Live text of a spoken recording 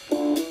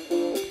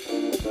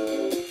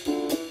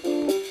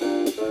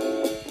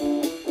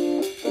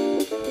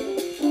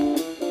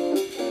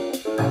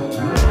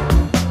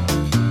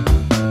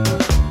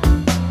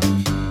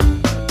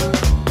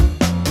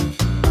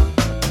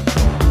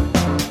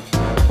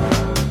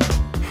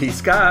He's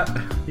Scott.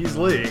 He's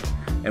Lee.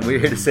 And we're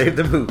here to save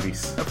the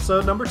movies.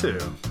 Episode number 2.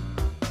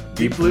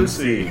 Deep Blue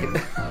Sea.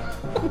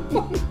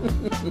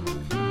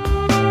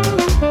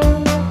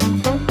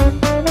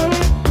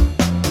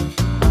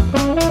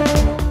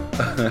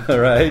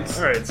 Alright,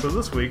 so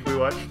this week we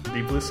watched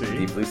Deep Blue Sea.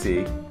 Deep Blue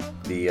Sea.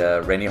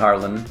 The Renny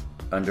Harlin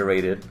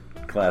underrated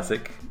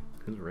classic.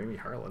 Who's Renny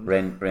Harlin?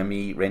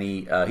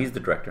 Renny, he's the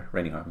director,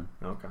 Renny Harlin.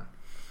 Okay.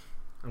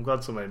 I'm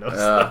glad somebody knows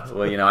that.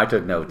 Well, I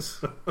took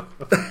notes.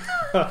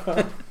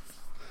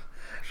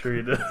 Sure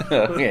you did.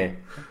 Okay.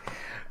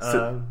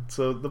 So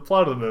the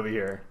plot of the movie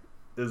here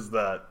is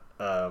that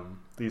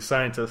these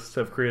scientists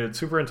have created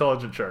super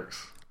intelligent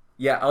sharks.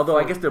 Yeah, although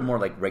I guess they're more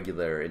like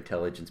regular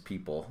intelligence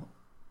people.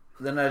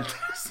 They're not.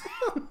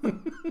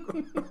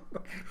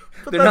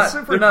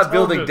 they're not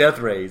building death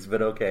rays,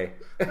 but okay.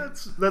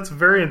 That's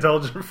very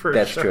intelligent for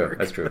a shark.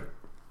 That's true.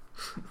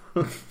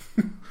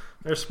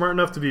 They're smart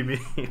enough to be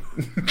mean.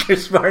 They're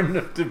smart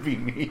enough to be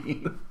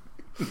mean.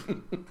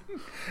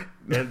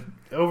 And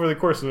over the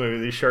course of the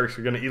movie, these sharks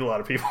are going to eat a lot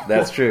of people.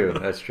 That's true.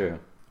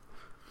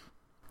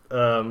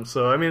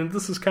 So I mean,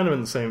 this is kind of in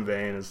the same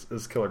vein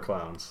as Killer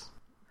Clowns,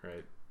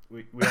 right?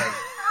 We have.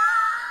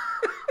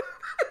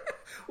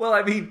 Well,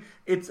 I mean,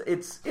 it's a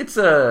it's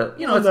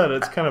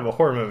kind of a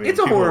horror movie. It's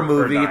a horror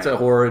movie. It's a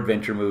horror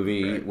adventure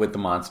movie with the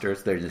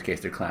monsters. They're in this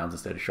case they're clowns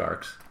instead of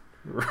sharks.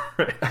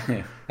 Right.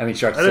 I mean,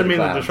 sharks. I didn't mean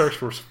clowns. That the sharks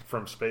were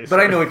from space.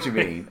 But I know what you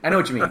mean.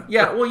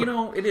 Yeah.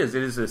 Well, it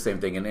is the same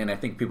thing, and I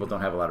think people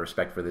don't have a lot of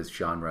respect for this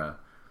genre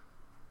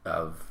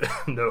of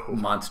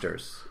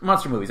monsters,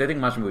 monster movies. I think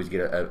monster movies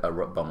get a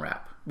bum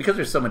rap because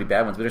there's so many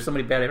bad ones, but there's so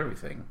many bad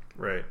everything.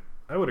 Right.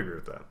 I would agree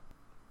with that.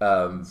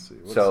 Let's see.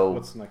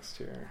 What's next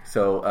here?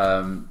 So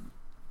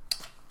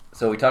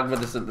we talked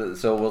about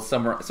this. So we'll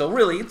summarize. So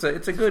really, it's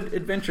a good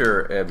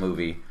adventure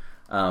movie.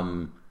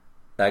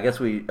 I guess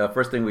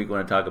first thing we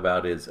want to talk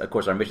about is, of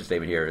course, our mission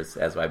statement here is,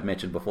 as I've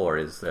mentioned before,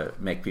 is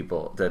make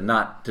people to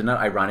not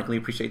ironically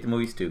appreciate the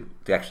movies, to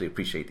actually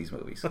appreciate these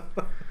movies.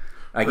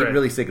 I get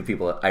really sick of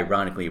people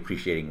ironically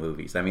appreciating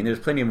movies. I mean, there's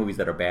plenty of movies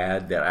that are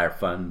bad that are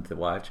fun to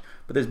watch,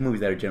 but there's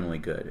movies that are genuinely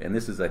good, and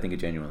this is, I think, a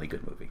genuinely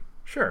good movie.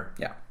 Sure.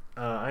 Yeah.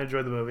 I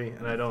enjoyed the movie,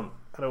 and I don't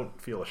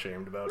feel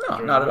ashamed about it. No,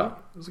 not at all.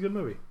 It was a good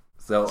movie.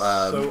 So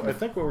I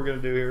think what we're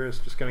going to do here is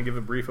just going to give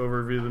a brief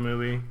overview of the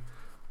movie,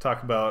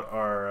 talk about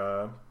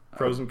our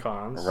pros and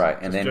cons, right,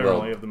 and then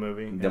generally of the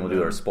movie. Then we'll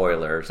do our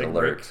spoilers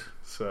alert.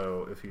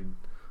 So if you'd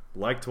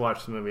like to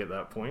watch the movie at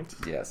that point,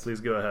 yes,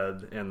 please go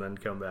ahead and then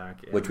come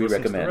back, and which we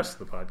recommend. To the rest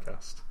of the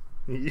podcast.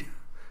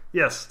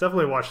 Yes,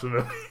 definitely watch the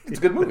movie. It's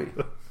a good movie.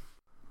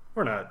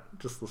 Or not,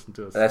 just listen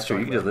to us. That's true.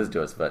 You can just listen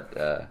to us, but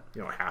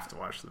you don't have to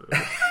watch the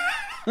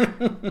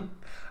movie.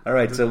 All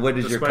right. So, what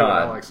is your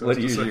con? What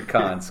is your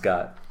con,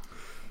 Scott?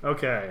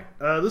 Okay,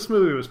 this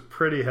movie was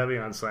pretty heavy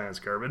on science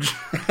garbage.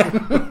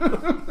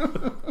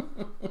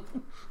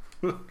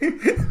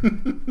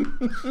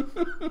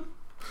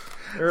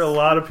 There are a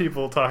lot of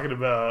people talking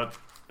about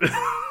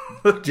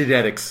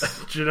genetics,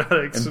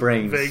 and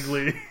brains,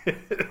 vaguely,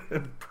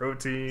 and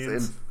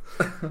proteins,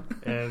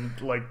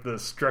 and like the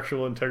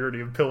structural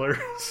integrity of pillars.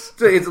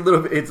 So it's a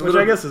little bit. Which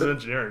I guess is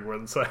engineering more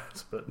than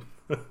science, but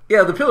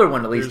yeah, the pillar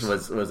one at least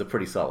was a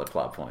pretty solid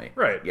plot point,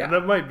 right? Yeah, and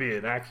that might be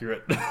an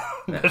accurate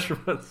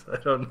measurement. I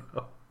don't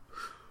know.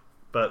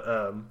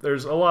 But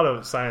there's a lot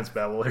of science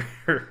babble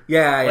here.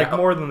 Yeah.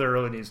 More than there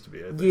really needs to be,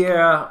 I think.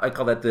 Yeah, I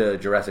call that the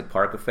Jurassic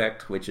Park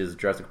effect, which is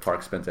Jurassic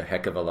Park spends a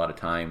heck of a lot of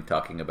time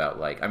talking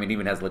about,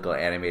 even has a little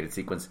animated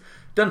sequence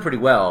done pretty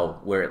well,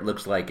 where it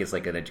looks like it's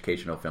like an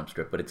educational film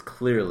strip, but it's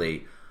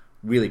clearly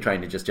really trying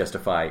to just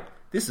justify,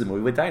 this is a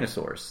movie with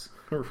dinosaurs.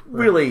 Right.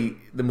 Really,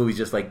 the movie's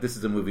just like, this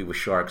is a movie with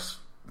sharks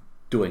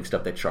doing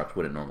stuff that sharks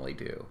wouldn't normally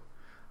do.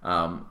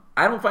 I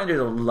don't find there's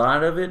a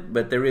lot of it,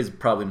 but there is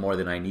probably more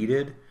than I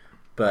needed.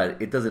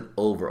 But it doesn't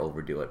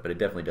overdo it, but it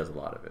definitely does a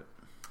lot of it.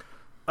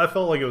 I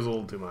felt like it was a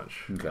little too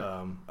much. Okay.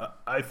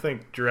 I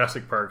think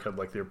Jurassic Park had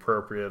the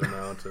appropriate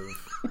amount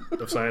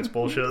of science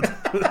bullshit.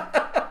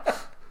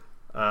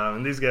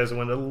 And these guys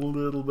went a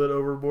little bit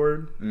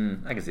overboard.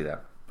 I can see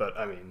that. But,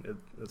 I mean,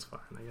 it's fine,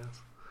 I guess.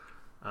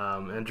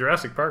 And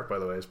Jurassic Park, by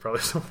the way, is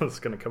probably something that's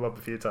going to come up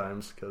a few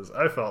times, because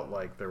I felt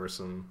like there were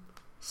some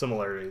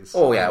similarities.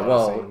 Oh, yeah,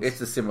 well, it's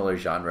a similar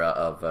genre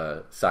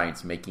of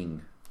science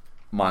making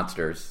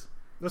monsters.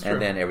 That's and true.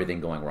 Then everything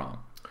going wrong.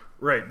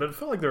 Right, but it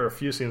felt like there were a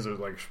few scenes that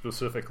were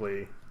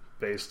specifically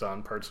based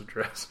on parts of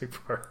Jurassic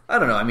Park. I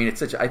don't know. I mean,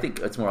 I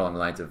think it's more along the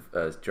lines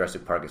of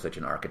Jurassic Park is such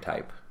an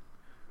archetype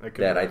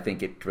that I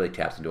think it really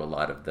taps into a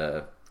lot of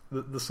the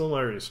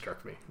similarities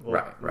struck me.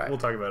 Right. We'll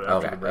talk about it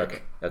after the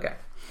break. Okay.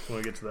 When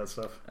we get to that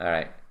stuff. All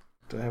right.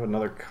 Do I have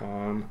another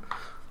con?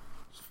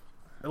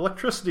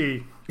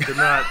 Electricity did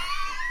not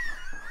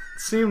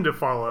seem to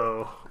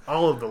follow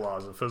all of the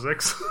laws of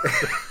physics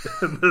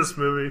in this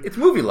movie. It's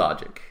movie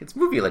logic. It's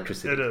movie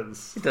electricity. It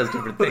is. It does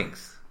different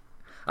things.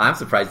 I'm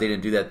surprised they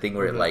didn't do that thing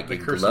where it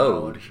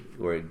glowed.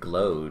 Where it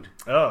glowed.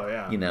 Oh,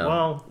 yeah.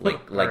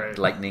 Like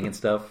lightning and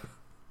stuff.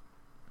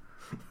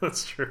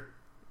 That's true.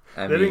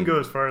 They didn't go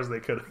as far as they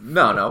could have.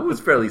 No, it was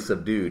fairly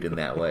subdued in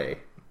that way.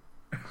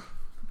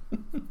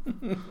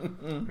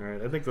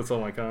 Alright, I think that's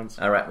all my cons.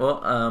 All right.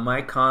 Well,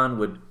 my con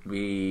would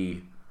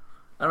be,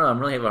 I don't know. I'm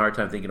really having a hard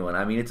time thinking of one.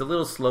 I mean, it's a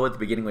little slow at the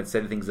beginning when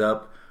setting things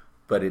up,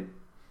 but it.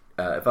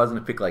 If I was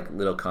going to pick like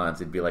little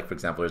cons, it'd be like, for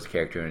example, there's a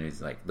character and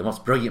he's like the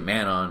most brilliant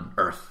man on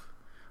earth,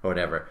 or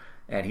whatever,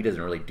 and he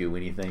doesn't really do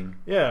anything.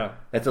 Yeah,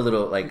 That's a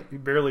little like he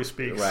barely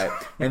speaks. right.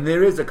 And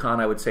there is a con,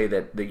 I would say,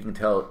 that you can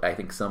tell. I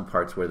think some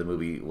parts where the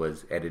movie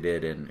was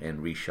edited and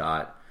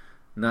reshot,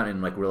 not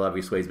in like real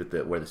obvious ways,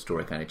 but where the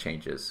story kind of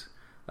changes.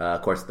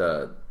 Of course,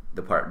 the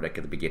part like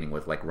at the beginning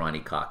with like Ronnie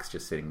Cox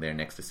just sitting there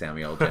next to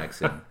Samuel L.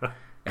 Jackson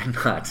and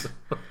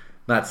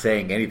not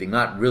saying anything,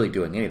 not really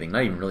doing anything,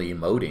 not even really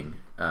emoting.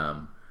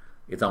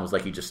 It's almost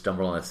like he just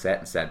stumbled on the set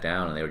and sat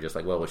down, and they were just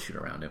like, "Well, we'll shoot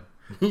around him."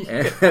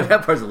 And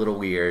that part's a little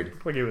weird.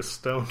 Like he was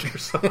stoned or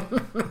something.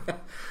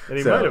 And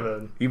he might have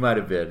been. He might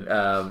have been.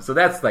 So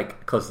that's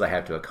like closest I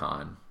have to a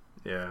con.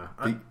 Yeah,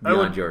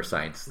 Beyond your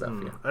science stuff.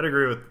 Yeah. I'd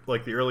agree with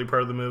like the early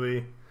part of the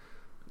movie.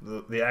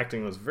 The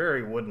acting was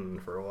very wooden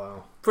for a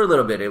while. For a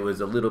little bit, it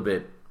was a little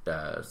bit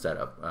set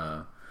up.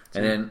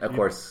 And then, of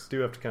course...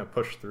 do have to kind of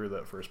push through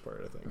that first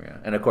part, I think. Yeah.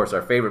 And, of course,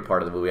 our favorite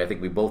part of the movie, I think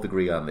we both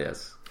agree on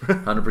this.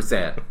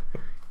 100%.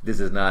 This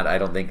is not, I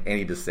don't think,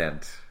 any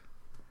dissent.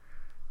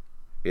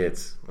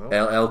 It's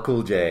LL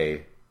Cool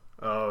J.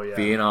 Oh, yeah.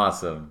 Being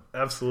awesome.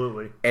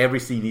 Absolutely. Every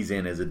scene he's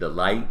in is a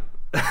delight.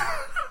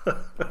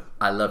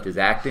 I loved his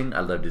acting. I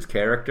loved his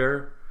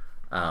character.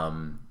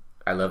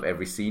 I love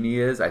every scene he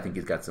is. I think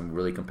he's got some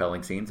really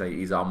compelling scenes.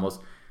 He's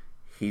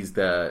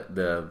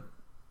the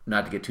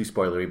not to get too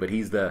spoilery, but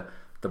he's the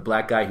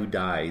black guy who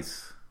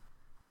dies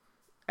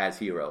as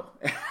hero.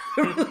 I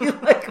really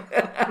like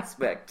that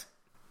aspect.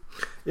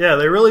 Yeah,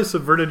 they really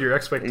subverted your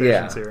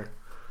expectations here.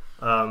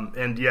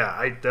 And yeah,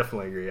 I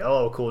definitely agree.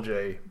 LL Cool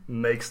J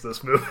makes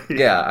this movie.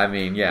 Yeah, I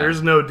mean, yeah.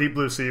 There's no Deep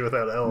Blue Sea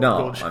without LL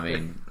Cool J. No, I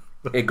mean,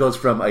 it goes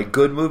from a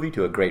good movie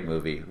to a great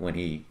movie when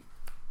he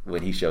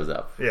shows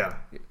up. Yeah.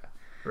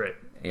 Right.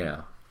 You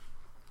know.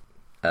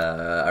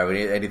 Are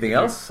we anything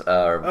else?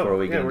 Before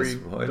we get into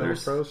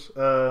spoilers? Pros?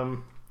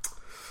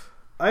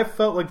 I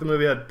felt like the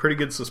movie had pretty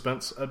good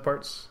suspense at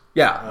parts.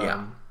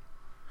 Yeah.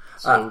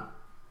 So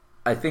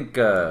I think.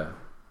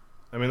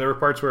 I mean, there were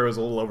parts where it was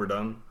a little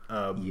overdone.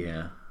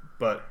 Yeah.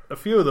 But a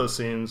few of those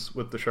scenes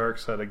with the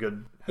sharks had a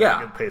good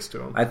pace to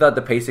them. I thought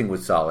the pacing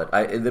was solid.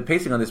 The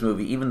pacing on this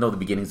movie, even though the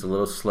beginning's a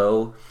little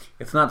slow,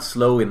 it's not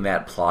slow in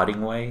that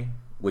plotting way,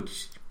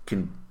 which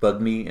can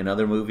bug me in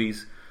other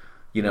movies.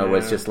 You know, where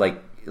it's just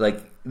like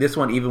this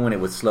one, even when it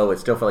was slow, it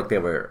still felt like they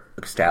were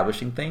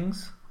establishing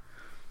things.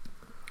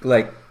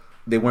 Like,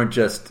 they weren't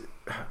just...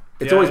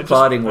 It's always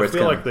plotting where it's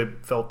kind of... I feel like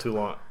they felt too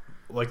long.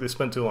 Like, they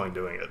spent too long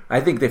doing it.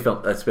 I think they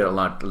spent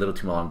a little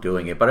too long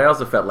doing it, but I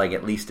also felt like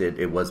at least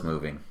it was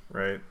moving.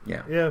 Right.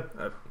 Yeah. Yeah,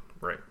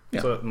 right.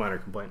 Yeah. So, a minor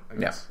complaint, I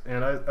guess. Yeah.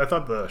 And I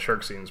thought the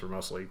shark scenes were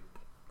mostly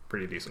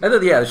pretty decent. I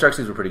thought, the shark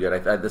scenes were pretty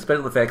good. The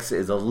special effects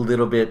is a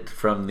little bit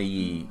from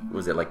the...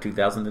 Was it like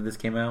 2000 that this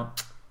came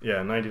out?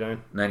 Yeah,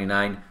 99.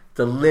 99. It's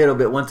a little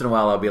bit, once in a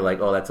while I'll be like,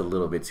 oh, that's a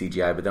little bit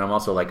CGI, but then I'm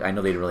also like, I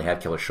know they didn't really have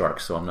killer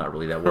sharks, so I'm not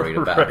really that worried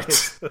about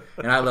it.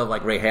 And I love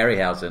like Ray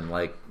Harryhausen,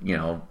 like, you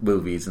know,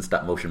 movies and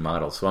stop motion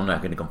models, so I'm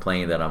not going to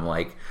complain that I'm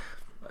like,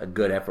 a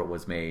good effort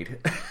was made.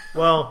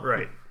 Well,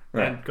 right.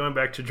 And going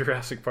back to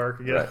Jurassic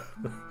Park again,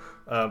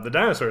 the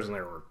dinosaurs in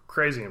there were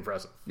crazy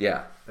impressive.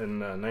 Yeah. In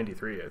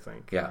 93, I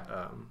think. Yeah.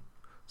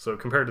 So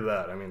compared to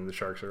that, I mean, the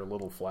sharks are a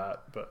little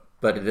flat, but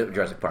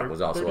Jurassic Park was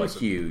also a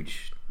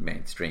huge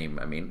mainstream.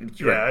 I mean,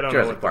 I don't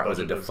Jurassic know Park was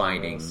a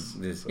defining.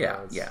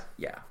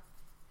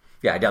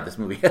 I doubt this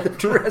movie had a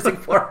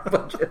Jurassic Park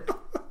budget.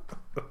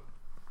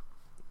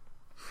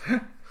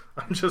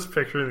 I'm just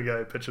picturing the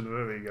guy pitching the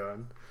movie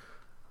going,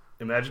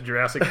 imagine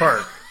Jurassic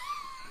Park,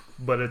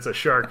 but it's a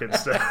shark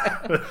instead.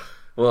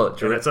 Well,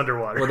 and it's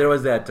underwater. Well, there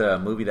was that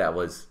movie that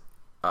was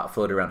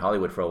floated around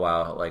Hollywood for a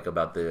while, like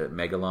about the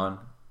Megalodon,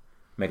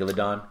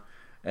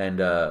 and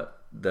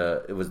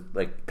it was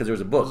like, because there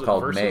was a book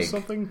called Meg.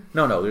 Something?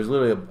 No, there's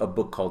literally a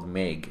book called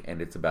Meg,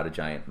 and it's about a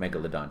giant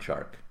megalodon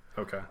shark.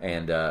 Okay.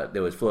 And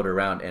there was floated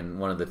around, and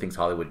one of the things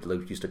Hollywood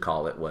used to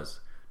call it was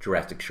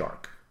Jurassic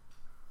Shark.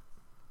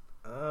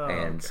 Oh,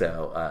 and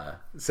okay.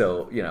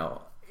 so you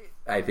know,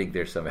 I think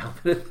there's some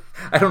element.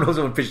 I don't know if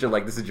someone pitched it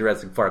like this is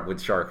Jurassic Park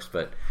with sharks,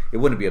 but it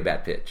wouldn't be a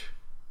bad pitch.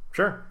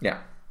 Sure. Yeah.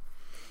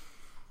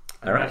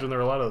 I imagine there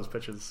were a lot of those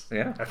pitches.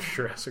 Yeah. After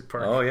Jurassic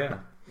Park. Oh yeah,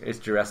 it's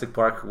Jurassic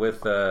Park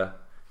with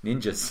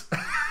ninjas.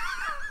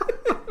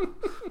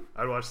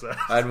 I'd watch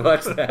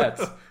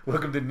that.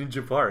 Welcome to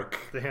Ninja Park.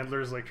 The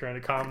handler's like trying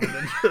to calm the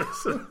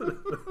ninjas.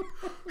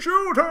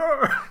 Shoot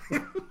her!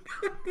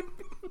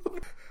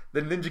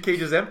 The ninja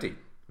cage is empty.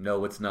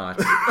 No, it's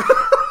not.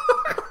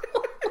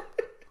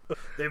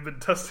 They've been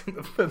testing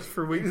the fence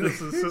for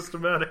weaknesses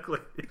systematically.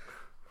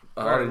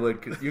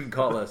 Hollywood, you can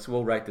call us.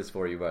 We'll write this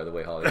for you, by the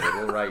way, Hollywood.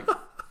 We'll write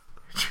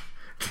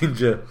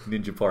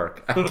Ninja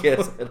Park. I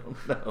guess. I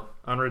don't know.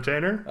 On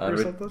retainer or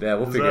something? Yeah,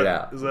 we'll figure it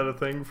out. Is that a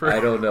thing for... I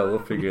don't know. We'll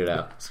figure it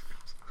out.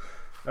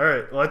 All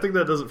right. Well, I think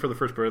that does it for the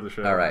first part of the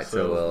show. All right.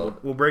 So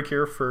we'll break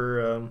here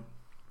for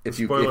if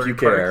you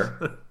care.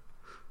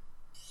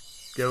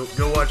 Go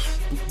watch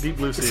Deep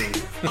Blue Sea.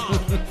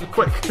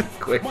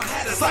 Quick. My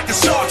hat is like a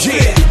shark's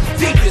fin.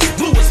 Deepest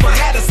blue is my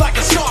hat is like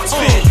a shark's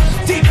fin.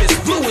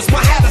 Deepest blue is my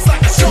hat is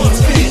like a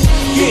shark's fin.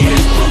 Yeah,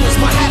 blue is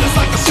my hat is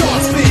like a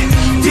shark's fin.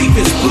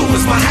 Deepest blue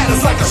is my hat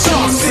is like a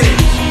shark's fin.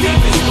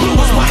 Deepest blue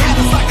is my hat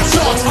is like a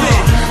shark's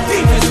fin.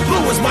 Deepest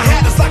blue is my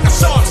hat is like a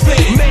shark's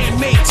fin.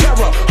 Man-made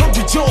terror,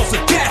 100 jaws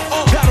of death.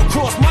 Battle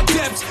cross my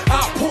depths,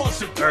 I'll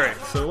pause it. Alright,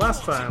 so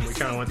last time we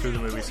kind of went through the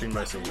movie scene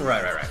by scene.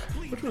 Right.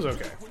 Which was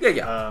okay.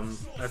 Yeah.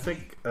 I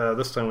think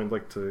this time we'd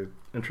like to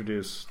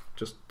introduce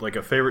just like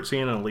a favorite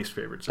scene and a least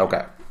favorite scene.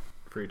 Okay.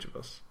 For each of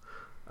us.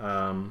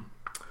 I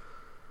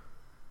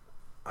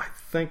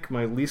think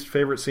my least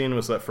favorite scene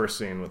was that first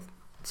scene with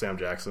Sam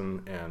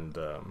Jackson and...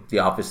 The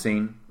office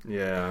scene.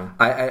 Yeah.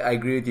 I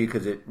agree with you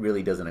because it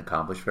really doesn't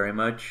accomplish very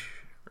much.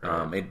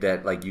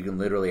 Right. You can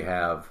literally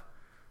have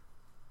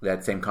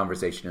that same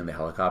conversation in the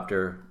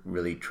helicopter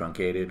really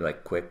truncated,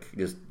 like quick,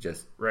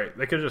 just right.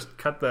 They could just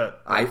cut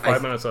that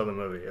 5 minutes out of the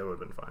movie. It would have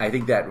been fine. I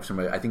think that's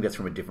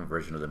from a different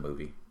version of the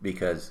movie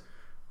because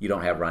you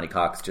don't have Ronnie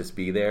Cox just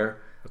be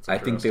there. I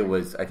think there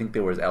was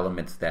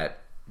elements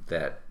that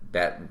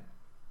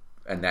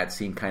and that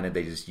scene kind of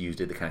they just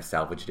used it, they kind of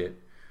salvaged it.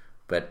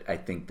 But I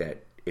think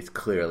that it's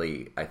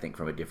clearly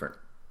from a different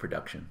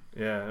production.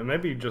 Yeah, and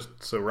maybe just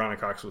so Ronnie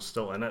Cox was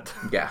still in it.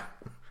 Yeah.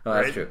 Well,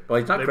 that's true. Well,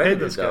 he's not they credited,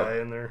 paid this though. guy,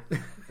 and they're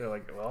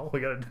like, well, we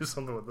got to do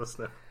something with this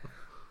now.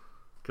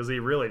 Because he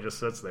really just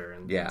sits there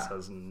and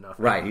says nothing.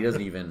 Right. He doesn't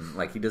even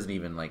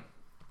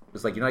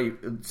it's like,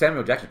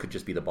 Samuel Jackson could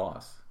just be the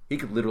boss. He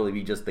could literally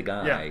be just the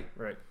guy. Yeah,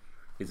 right.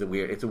 It's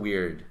a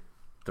weird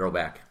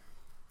throwback.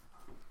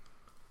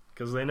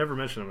 Because they never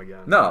mention him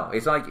again. No,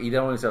 it's not like you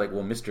don't want to say like,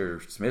 well,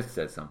 Mr. Smith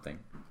said something.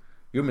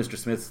 You're Mr.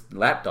 Smith's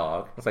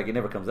lapdog. It's like it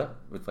never comes up.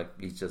 It's like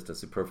he's just a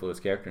superfluous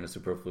character in a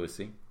superfluous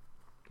scene.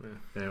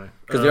 Yeah, anyway,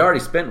 because they already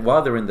spent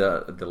while they're in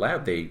the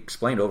lab, they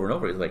explained over and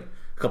over. It's like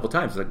a couple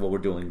times, it's like, well, we're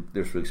doing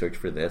this research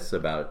for this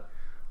about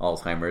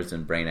Alzheimer's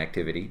and brain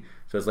activity.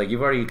 So it's like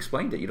you've already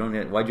explained it. You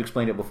don't. Why'd you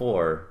explain it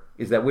before?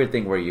 Is that weird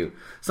thing where you?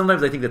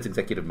 Sometimes I think that's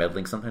executive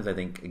meddling. Sometimes I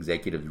think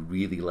executives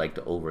really like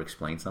to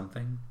over-explain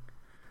something.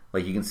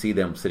 Like you can see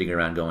them sitting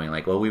around going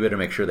like, well, we better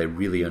make sure they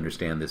really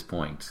understand this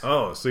point.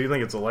 Oh, so you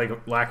think it's a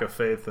lack of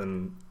faith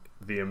in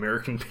the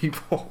American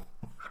people?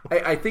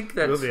 I think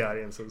that the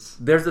audiences.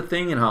 There's a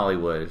thing in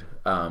Hollywood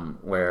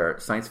where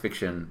science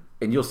fiction,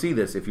 and you'll see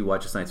this if you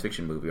watch a science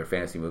fiction movie or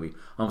fantasy movie,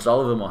 almost all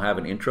of them will have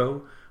an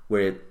intro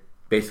where it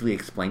basically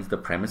explains the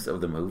premise of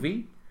the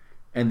movie,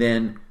 and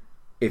then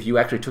if you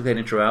actually took that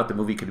intro out, the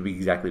movie could be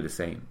exactly the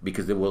same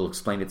because it will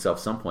explain itself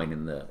some point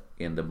in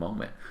the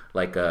moment.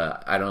 Like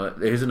I don't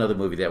know, here's another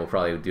movie that we'll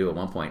probably do at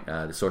one point,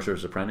 The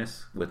Sorcerer's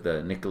Apprentice with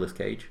Nicolas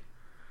Cage.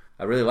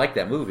 I really like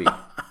that movie.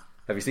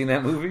 Have you seen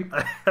that movie?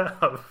 I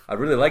have. I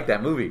really like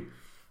that movie.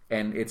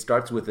 And it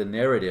starts with a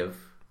narrative,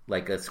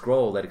 like a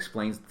scroll that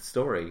explains the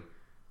story,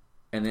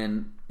 and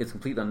then it's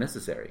completely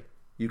unnecessary.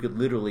 You could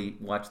literally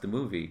watch the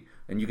movie,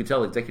 and you can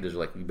tell executives are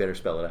like, you better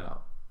spell it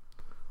out.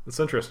 That's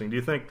interesting. Do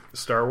you think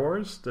Star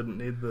Wars didn't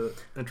need the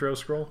intro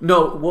scroll?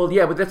 No, well,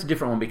 yeah, but that's a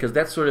different one because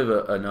that's sort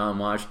of an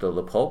homage to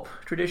the pulp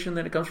tradition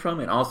that it comes from,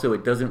 and also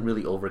it doesn't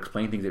really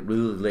over-explain things. It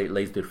really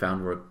lays the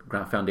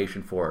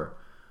foundation for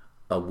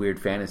a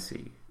weird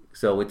fantasy.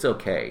 So it's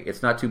okay.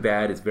 It's not too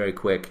bad. It's very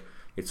quick.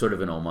 It's sort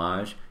of an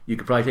homage. You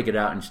could probably take it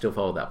out and still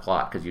follow that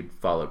plot because you'd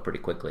follow it pretty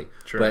quickly.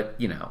 Sure. But,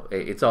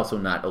 it's also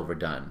not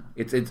overdone.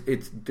 It's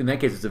in that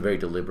case, it's a very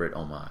deliberate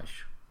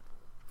homage.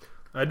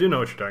 I do know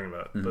what you're talking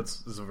about. Mm-hmm.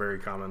 That's a very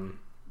common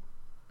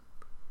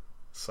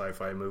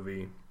sci-fi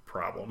movie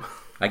problem.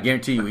 I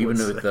guarantee you, even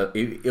with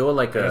it will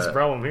like there's a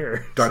problem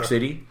here. Dark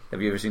City.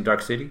 Have you ever seen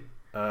Dark City?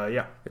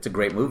 Yeah. It's a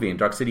great movie, and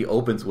Dark City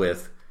opens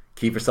with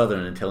Kiefer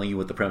Sutherland and telling you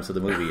what the premise of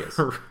the movie is.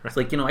 Right. It's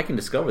like, I can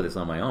discover this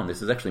on my own.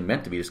 This is actually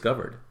meant to be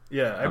discovered.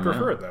 Yeah, I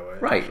prefer it that way.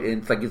 Right. Actually.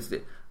 It's like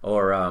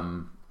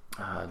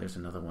there's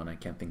another one I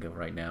can't think of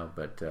right now,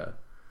 but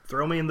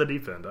throw me in the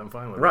deep end. I'm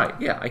fine with it. Right.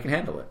 Yeah, I can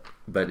handle it.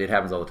 But it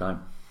happens all the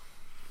time.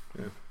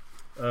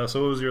 Yeah.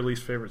 So what was your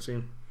least favorite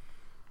scene?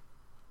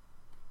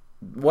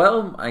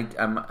 Well, I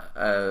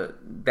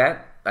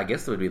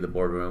guess it would be the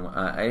boardroom.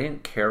 I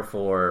didn't care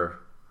for.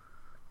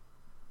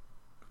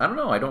 I don't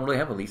know. I don't really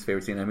have a least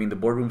favorite scene. I mean, the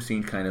boardroom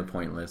scene kind of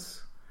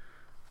pointless.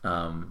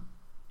 I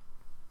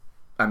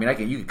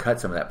mean, you could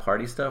cut some of that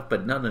party stuff,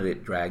 but none of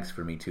it drags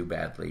for me too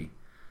badly.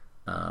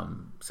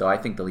 So I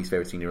think the least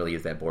favorite scene really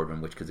is that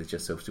boardroom, because it's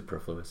just so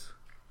superfluous.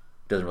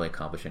 It doesn't really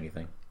accomplish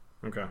anything.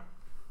 Okay. I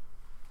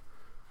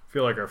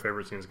feel like our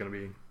favorite scene is going to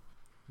be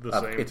the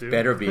same. It too.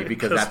 better be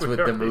because that's what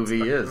the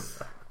movie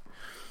is.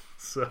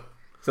 So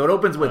it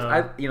opens with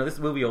this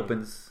movie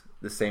opens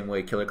the same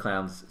way Killer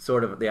Clowns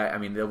sort of.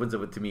 It opens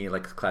up to me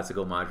like classic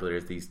homage.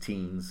 There's these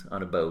teens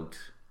on a boat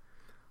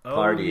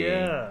partying.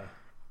 Yeah.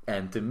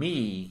 And to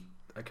me,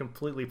 I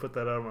completely put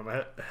that out of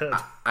my head.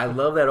 I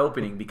love that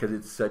opening because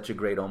it's such a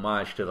great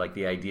homage to like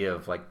the idea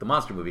of like the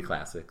monster movie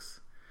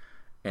classics.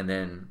 And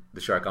then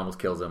the shark almost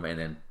kills them, and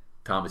then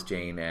Thomas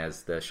Jane,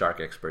 as the shark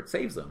expert,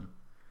 saves them.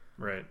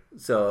 Right.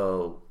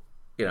 So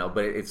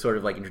but it sort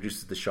of like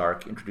introduces the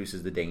shark,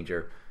 introduces the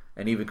danger,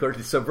 and even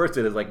subverts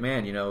it as like,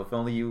 man, if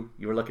only you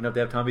were lucky enough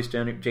to have Tommy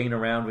Jane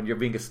around when you're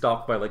being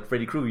stalked by like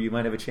Freddy Krueger, you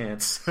might have a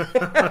chance.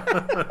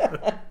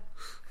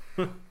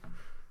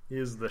 He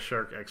is the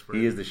shark expert.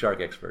 He is the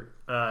shark expert.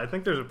 I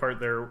think there's a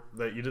part there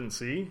that you didn't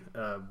see,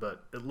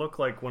 but it looked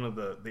like one of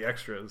the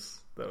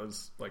extras that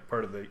was like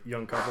part of the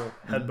young couple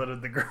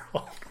headbutted the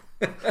girl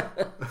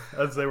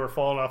as they were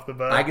falling off the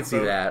boat. I can see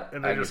that,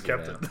 and they just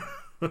kept it.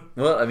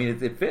 Well, I mean,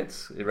 it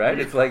fits, right?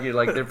 It's like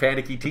they're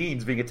panicky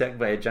teens being attacked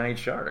by a giant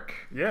shark.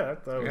 Yeah, I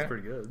thought it was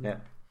pretty good. Yeah.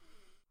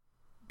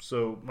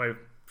 So my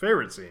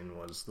favorite scene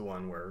was the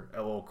one where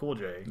LL Cool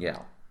J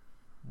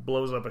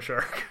blows up a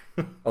shark.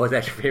 Oh, is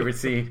that your favorite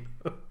scene?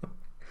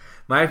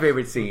 My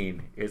favorite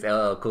scene is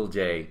LL Cool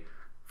J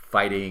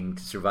fighting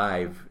to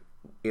survive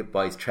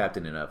while he's trapped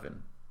in an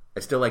oven.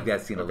 I still like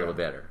that scene a little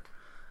better.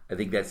 I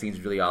think that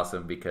scene's really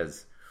awesome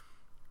because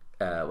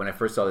when I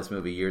first saw this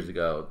movie years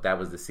ago, that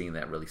was the scene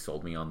that really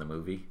sold me on the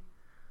movie.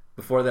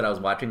 Before that, I was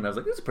watching and I was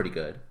like, this is pretty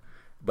good.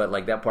 But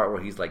like that part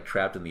where he's like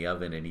trapped in the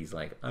oven and he's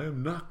like, I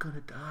am not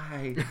gonna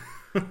die.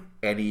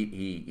 And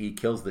he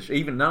kills the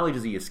even not only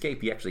does he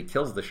escape, he actually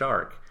kills the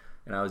shark.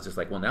 And I was just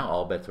like, well, now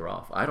all bets are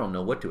off. I don't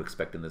know what to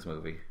expect in this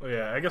movie. Well,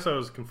 yeah, I guess I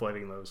was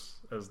conflating those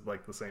as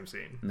like the same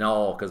scene.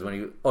 No, because when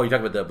you talking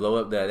about the blow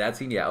up that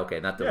scene? Yeah, okay,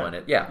 not the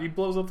one. He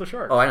blows up the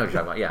shark. Oh, I know what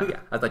you're talking about.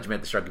 Yeah. I thought you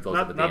meant the shark he blows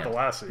up at the end. Not the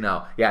last scene.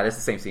 No, yeah, that's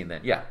the same scene then.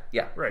 Yeah.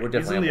 Right. We're definitely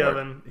he's in the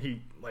oven.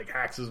 He like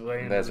hacks his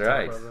way into the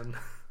top oven,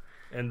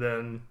 and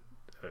then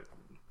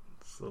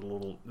it's a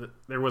little.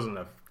 There wasn't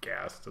enough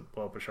gas to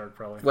blow up a shark,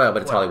 probably. Well,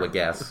 but it's Hollywood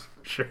gas.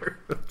 Sure,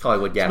 it's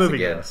Hollywood gas movie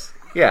again. Gas.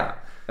 Yeah.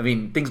 I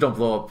mean, things don't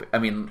blow up. I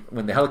mean,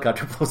 when the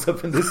helicopter blows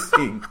up in this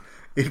scene,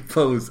 it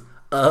blows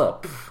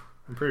up.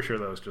 I'm pretty sure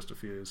that was just a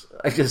fuse.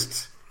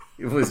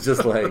 It was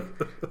just like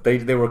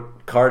they were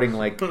carting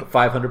like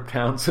 500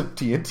 pounds of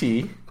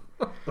TNT,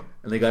 and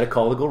they got a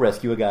call to go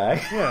rescue a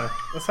guy. Yeah,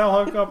 that's how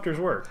helicopters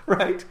work,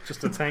 right?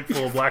 Just a tank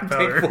full of black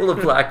powder. Tank full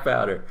of black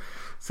powder.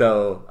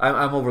 So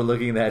I'm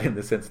overlooking that in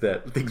the sense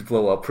that things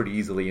blow up pretty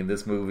easily in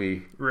this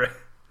movie. Right.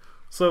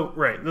 So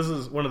this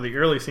is one of the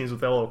early scenes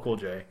with LL Cool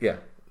J. Yeah.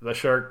 The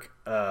shark,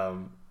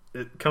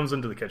 it comes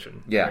into the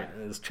kitchen. Yeah. Right,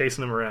 and is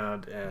chasing him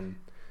around, and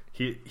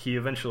he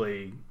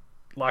eventually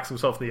locks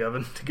himself in the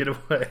oven to get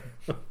away.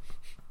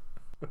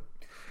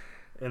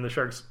 And the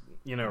shark's,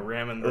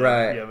 ramming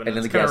the oven. And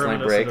then the gas line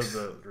breaks.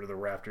 Or the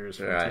Raptors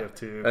from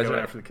TF2 going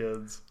after the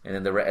kids. And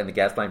then the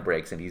gas line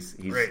breaks, and he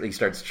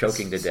starts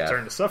choking to death.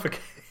 Starting to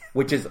suffocate.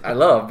 Which is, I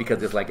love,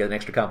 because it's like an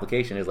extra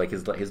complication. Is like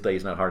his day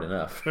is not hard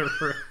enough.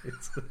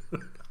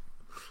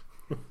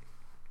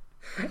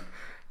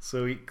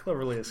 So he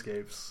cleverly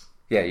escapes.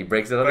 Yeah, he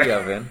breaks it out of the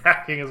oven.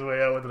 Hacking his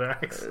way out with an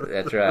axe.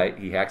 That's right.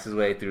 He hacks his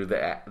way through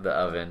the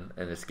oven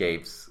and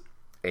escapes.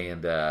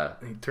 And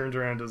he turns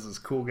around, does this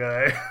cool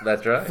guy.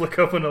 That's right. Flick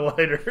open a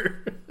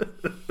lighter.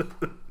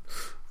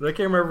 I can't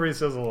remember if he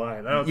says a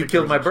line. I don't you think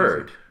killed my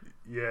bird.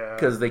 Yeah.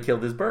 Because they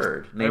killed his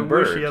bird. I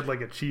wish he had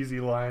like a cheesy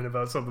line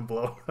about something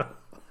blowing up.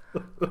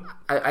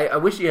 I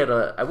wish he had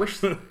I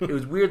wish it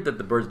was weird that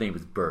the bird's name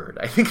is Bird.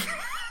 I think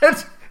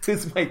that's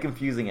my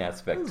confusing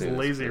aspect too.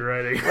 Lazy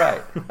writing.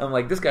 Right. I'm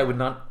like, this guy would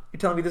not. You're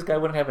telling me this guy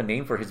wouldn't have a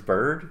name for his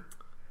bird?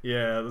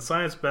 Yeah, the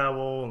science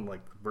babble and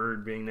like the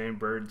bird being named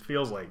Bird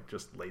feels like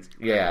just lazy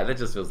writing. Yeah, that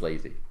just feels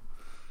lazy.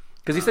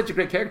 Because he's such a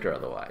great character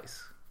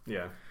otherwise.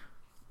 Yeah.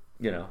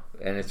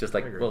 And it's just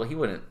like, well, he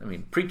wouldn't. I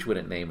mean, Preach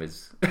wouldn't name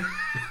his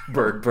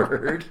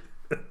bird.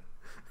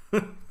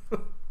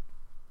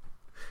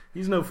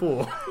 He's no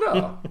fool.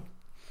 No.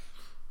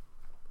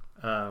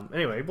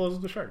 Anyway, he blows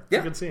up the shark. It's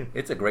a good scene.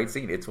 It's a great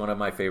scene. It's one of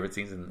my favorite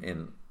scenes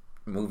in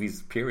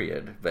movies,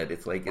 period. But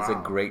it's like, it's a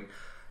great...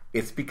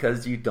 It's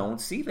because you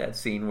don't see that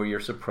scene where you're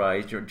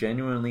surprised. You're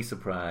genuinely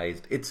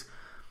surprised. It's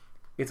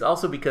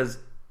also because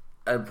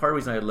part of the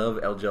reason I love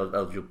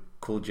LL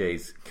Cool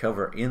J's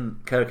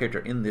character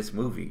in this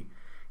movie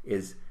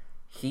is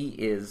he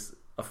is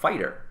a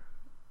fighter.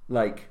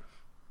 Like,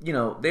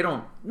 none of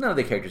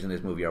the characters in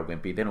this movie are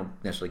wimpy. They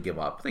don't necessarily give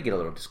up. They get a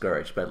little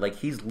discouraged. But like,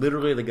 he's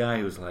literally the guy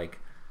who's like,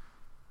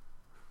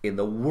 in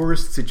the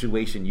worst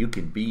situation you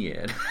can be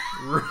in.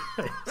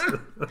 Right.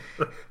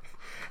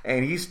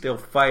 And he's still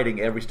fighting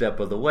every step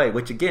of the way,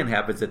 which again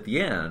happens at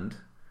the end.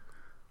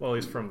 Well,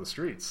 he's from the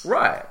streets.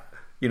 Right.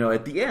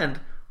 At the end,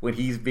 when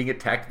he's being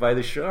attacked by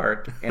the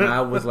shark, and I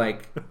was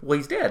like, well,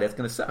 he's dead. That's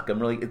going to suck.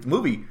 It's a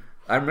movie.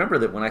 I remember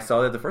that when I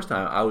saw that the first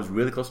time, I was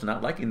really close to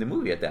not liking the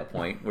movie at that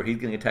point, where he's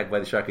getting attacked by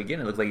the shark again.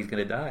 It looks like he's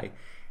going to die.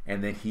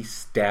 And then he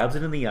stabs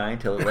it in the eye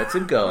until it lets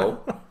him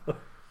go.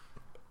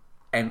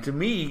 And to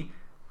me,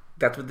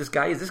 that's what this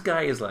guy is. This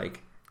guy is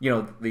like,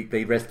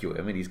 they rescue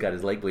him, and he's got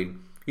his leg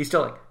bleeding. He's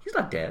still like, he's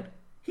not dead.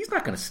 He's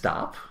not going to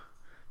stop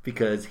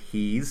because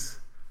he's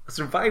a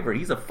survivor.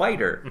 He's a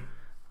fighter.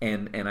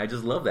 And I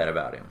just love that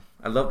about him.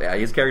 I love that.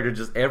 His character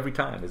just every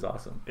time is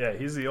awesome. Yeah,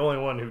 he's the only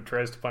one who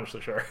tries to punch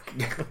the shark.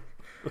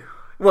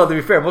 Well, to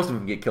be fair, most of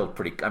them get killed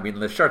pretty... I mean,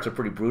 the sharks are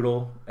pretty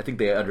brutal. I think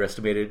they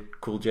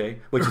underestimated Cool J,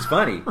 which is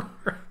funny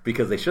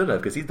because they should have,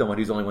 because he's the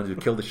only one who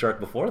killed the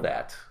shark before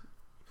that.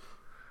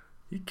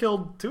 He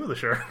killed 2 of the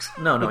sharks.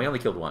 No, he only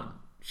killed 1.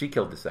 She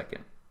killed the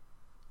second.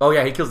 Oh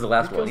yeah, he kills the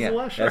last one. kills Yeah, the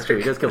last that's shark. true.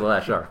 He does kill the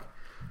last shark.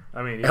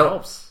 I mean, he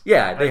helps.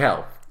 Yeah, they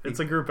help. It's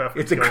a group effort.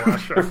 It's a to kill group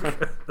last shark.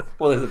 effort.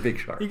 Well, there's a big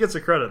shark. He gets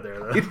a credit there,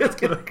 though. He does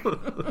get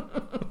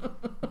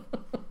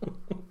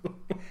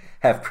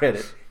half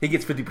credit. He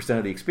gets 50%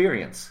 of the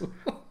experience.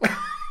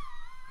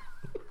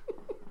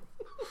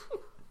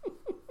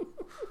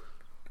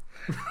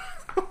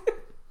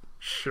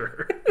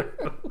 Sure.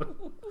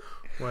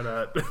 Why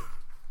not?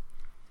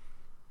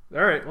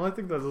 All right. Well, I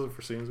think that does it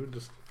for scenes. We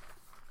just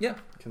Yeah.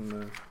 can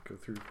go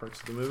through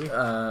parts of the movie.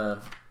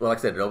 Well, like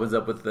I said, it opens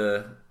up with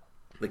the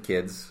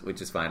kids,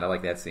 which is fine. I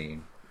like that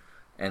scene.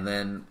 And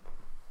then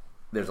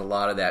there's a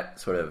lot of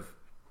that sort of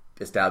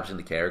establishing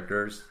the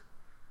characters,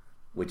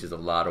 which is a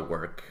lot of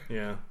work.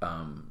 Yeah.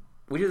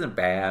 Which isn't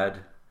bad.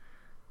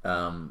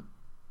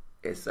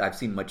 I've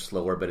seen much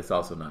slower, but it's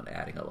also not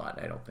adding a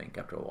lot, I don't think,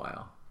 after a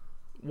while.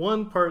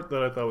 One part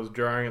that I thought was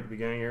jarring at the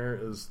beginning here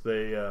is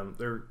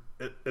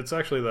it's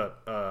actually that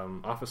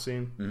office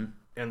scene,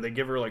 and they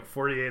give her like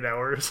 48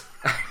 hours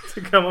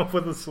to come up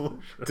with a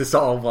solution to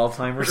solve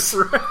Alzheimer's.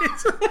 Right.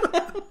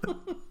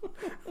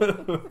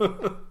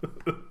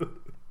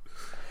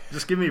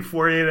 Just give me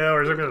 48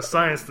 hours. I'm going to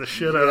science the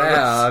shit out of this.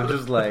 Yeah, I'm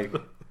just like,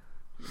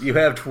 you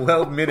have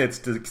 12 minutes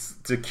to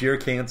cure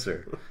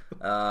cancer.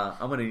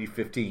 I'm going to need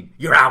 15.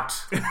 You're out.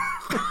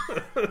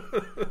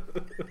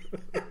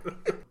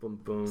 Boom,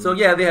 boom. So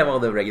yeah, they have all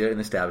the regular and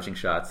establishing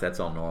shots.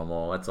 That's all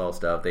normal. That's all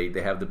stuff. They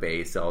have the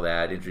base, all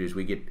that introduced.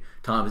 We get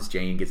Thomas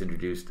Jane gets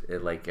introduced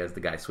like as the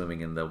guy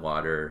swimming in the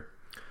water,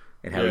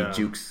 and how he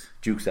jukes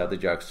out the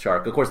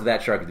shark. Of course,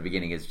 that shark at the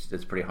beginning is a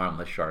pretty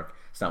harmless shark.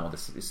 It's not one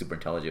of the super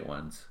intelligent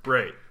ones.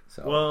 Right.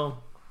 So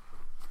well,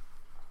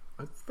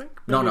 I think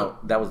no,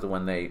 that was the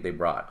one they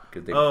brought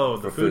because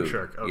the food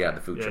shark. Okay. Yeah,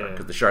 the food shark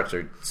because the sharks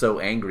are so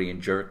angry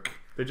and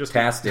they just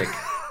tastic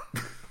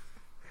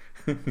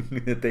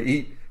that they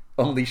eat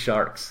only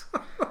sharks,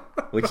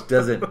 which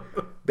doesn't.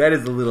 That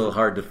is a little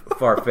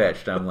far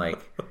fetched. I'm like,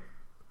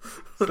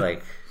 it's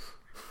like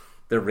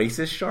they're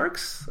racist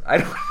sharks. I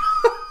don't know.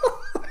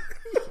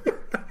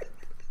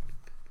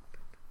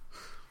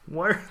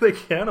 Why are they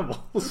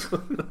cannibals?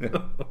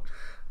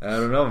 I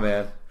don't know,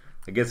 man.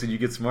 I guess when you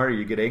get smarter,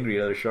 you get angry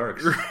at other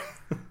sharks.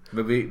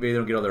 Maybe they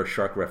don't get all their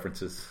shark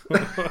references.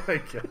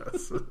 I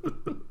guess.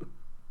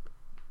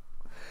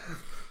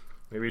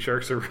 Maybe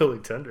sharks are really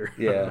tender.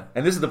 Yeah,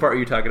 and this is the part where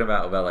you're talking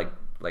about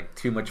like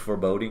too much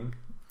foreboding.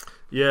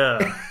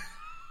 Yeah.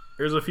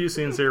 There's a few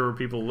scenes here where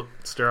people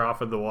stare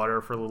off at the water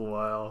for a little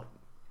while.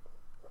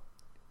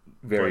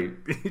 Very.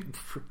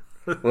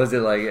 Was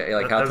it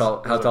like how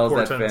tall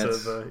is that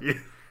fence?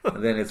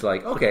 And then it's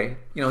like, okay,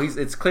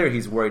 it's clear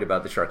he's worried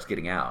about the sharks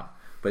getting out,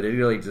 but it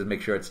really just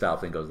makes sure it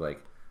stops and goes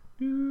like,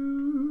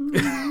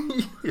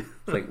 it's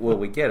like, well,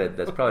 we get it.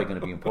 That's probably going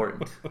to be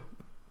important.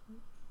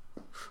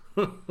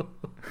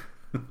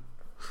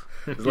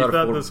 You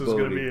thought this was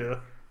going to be a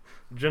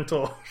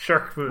gentle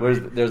shark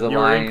movie. There's a you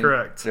line. were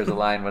incorrect. There's a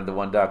line when the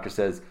one doctor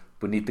says,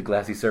 "Beneath the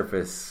glassy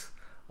surface,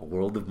 a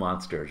world of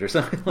monsters," or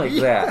something like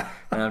that,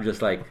 and I'm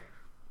just like,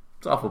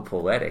 it's awful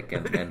poetic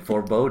and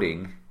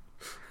foreboding.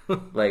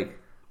 Like,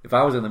 if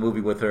I was in the movie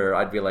with her,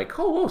 I'd be like,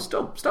 "Oh, whoa,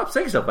 stop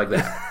saying stuff like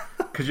that,"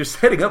 because you're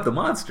setting up the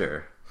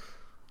monster.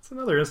 It's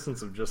another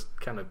instance of just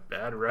kind of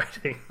bad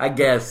writing. I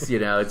guess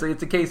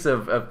it's a case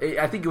of.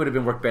 I think it would have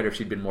been worked better if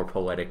she'd been more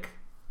poetic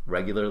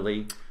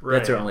regularly. Right.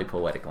 That's her only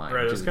poetic line.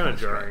 Right, which it's is kind of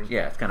strange. jarring.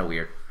 Yeah, it's kind of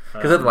weird.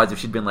 Because otherwise, if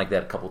she'd been like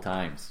that a couple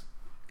times,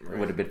 it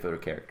would have been for her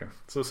character.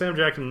 So Sam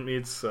Jackson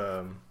meets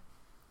the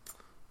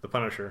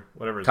Punisher,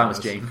 whatever his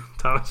Thomas name is. Jane.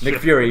 Thomas Nick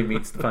Jane. Fury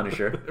meets the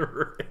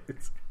Punisher.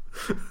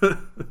 Right.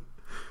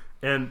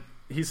 And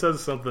he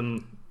says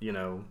something,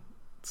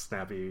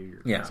 snappy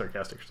or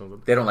sarcastic or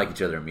something. They don't like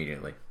each other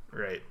immediately.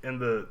 Right. And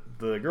the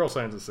girl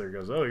scientist there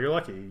goes, "Oh, you're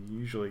lucky. You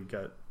usually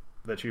you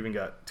even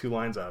got 2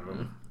 lines out of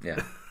him."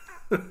 Yeah.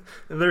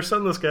 And they're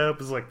setting this guy up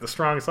as like the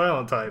strong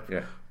silent type.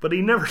 Yeah. But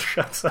he never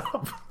shuts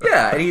up.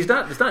 Yeah, and he's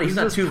not just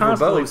too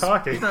constantly verbose.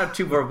 talking. He's not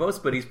too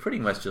verbose, but he's pretty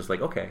much just like,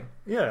 okay.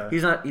 Yeah.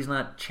 He's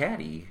not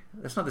chatty.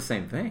 That's not the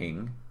same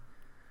thing.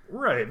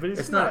 Right, but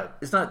He's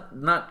not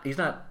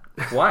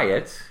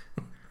quiet.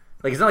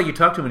 Like, it's not like you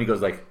talk to him and he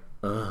goes like,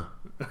 ugh.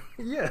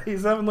 Yeah,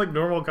 he's having like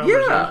normal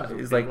conversations. Yeah, with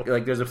it's people.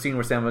 like there's a scene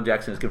where Samuel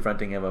Jackson is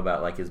confronting him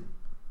about like his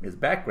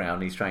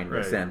background. He's trying.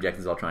 Right. Sam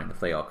Jackson's all trying to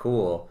play all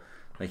cool,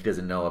 like he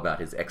doesn't know about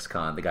his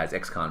the guy's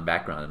ex-con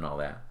background and all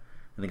that.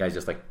 And the guy's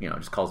just like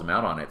just calls him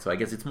out on it. So I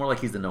guess it's more like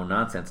he's the no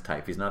nonsense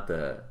type. He's not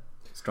the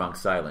strong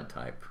silent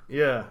type.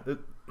 Yeah,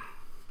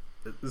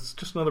 it's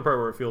just another part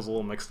where it feels a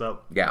little mixed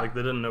up. Yeah, like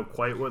they didn't know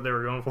quite what they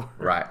were going for.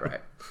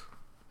 Right.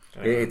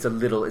 It's a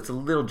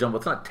little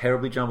jumbled. It's not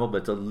terribly jumbled, but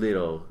it's a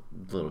little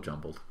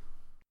jumbled.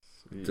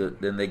 So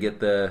then they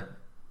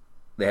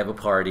have a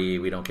party.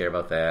 We don't care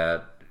about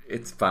that.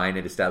 It's fine.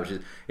 It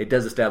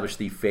does establish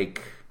the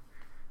fake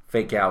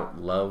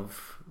out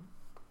love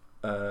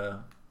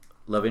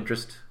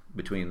interest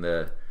between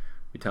the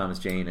Thomas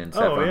Jane and Oh,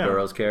 Saffron yeah.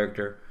 Burrows'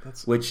 character,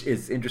 That's- which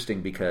is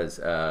interesting because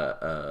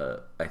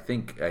I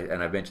think,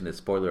 and I mentioned this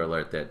spoiler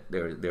alert, that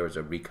there was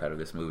a recut of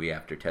this movie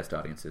after test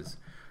audiences,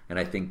 and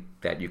I think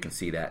that you can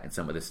see that in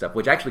some of this stuff,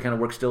 which actually kind of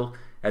works still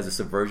as a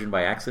subversion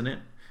by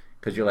accident,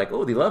 because you're like,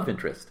 oh, the love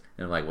interest,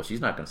 and I'm like, well,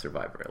 she's not going to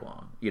survive very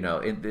long, you know.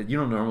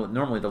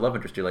 Normally the love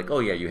interest, you're like, oh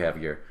yeah, you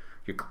have your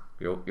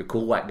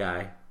cool white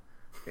guy,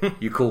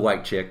 your cool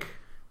white chick,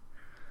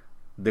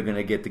 they're going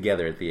to get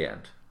together at the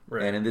end.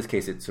 Right. And in this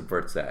case, it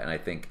subverts that, and I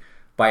think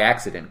by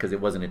accident, because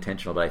it wasn't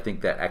intentional, but I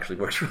think that actually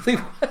works really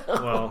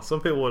well. Well, some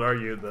people would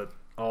argue that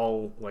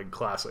all like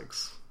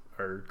classics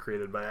are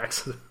created by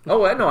accident.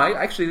 Oh, I know.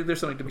 I actually, there's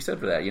something to be said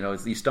for that. You know,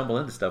 you stumble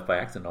into stuff by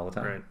accident all the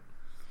time. Right.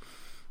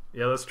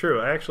 Yeah, that's true.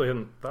 I actually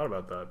hadn't thought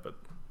about that, but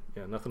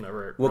yeah, nothing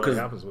ever Well, really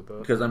happens with that.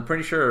 Because I'm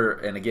pretty sure,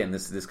 and again,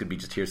 this could be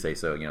just hearsay,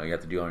 so you know you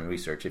have to do your own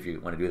research if you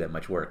want to do that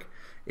much work.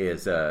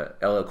 Is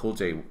LL Cool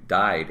J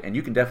died, and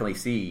you can definitely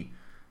see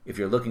if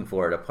you're looking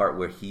for it a part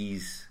where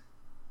he's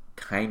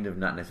kind of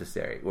not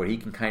necessary, where he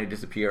can kind of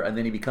disappear, and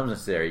then he becomes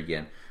necessary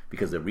again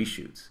because of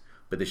reshoots.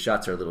 But the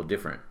shots are a little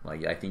different.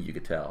 Like I think you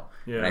could tell.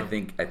 Yeah. And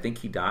I think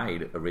he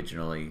died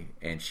originally,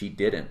 and she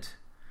didn't.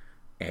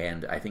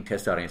 And I think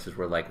test audiences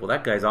were like, "Well,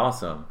 that guy's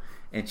awesome,"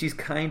 and she's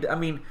kind. I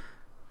mean,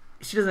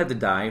 she doesn't have to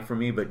die for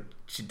me, but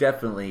she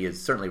definitely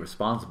is certainly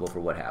responsible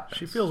for what happens.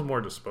 She feels more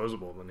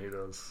disposable than he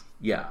does.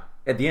 Yeah.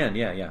 At the end,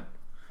 yeah.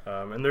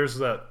 And there's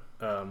that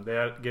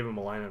gave him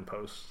a line in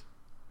post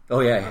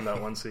Oh yeah. on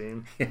that one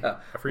scene. Yeah.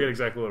 I forget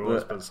exactly what it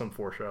was, but some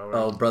foreshadowing.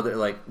 Oh,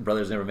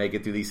 brothers never make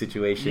it through these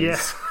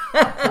situations.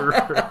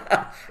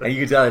 Yeah. And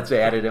you can tell it's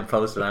added in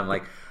post, and I'm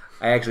like,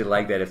 I actually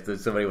like that if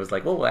somebody was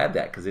like, well, we'll add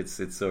that because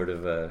it's sort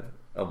of a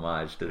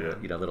homage to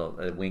the little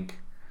wink.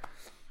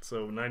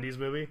 So 90s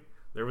movie,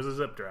 there was a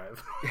zip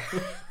drive.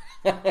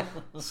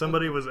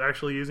 Somebody was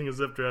actually using a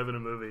zip drive in a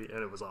movie,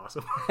 and it was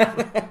awesome.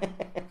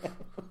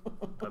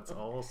 That's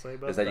all I'll say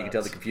about That's that. how you can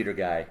tell the computer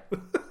guy.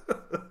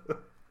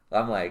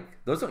 I'm like,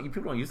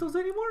 people don't use those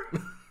anymore.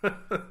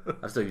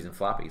 I'm still using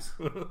floppies.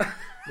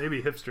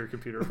 Maybe hipster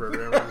computer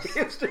programmers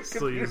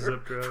still use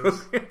zip drives.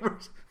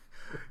 Programmers.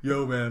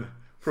 Yo, man,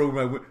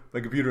 program my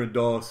computer in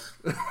DOS.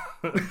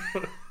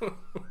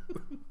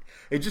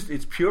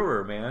 It's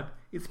purer, man.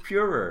 It's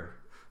purer.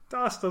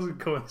 DOS doesn't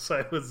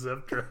coincide with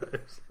zip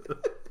drives.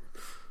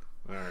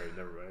 All right,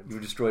 never mind. You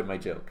destroyed my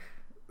joke.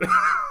 It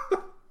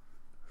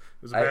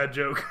was a bad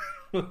joke.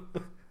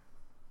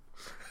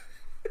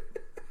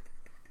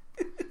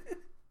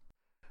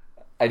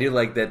 I do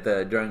like that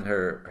during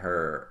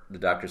the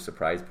doctor's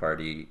surprise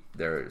party,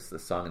 there's the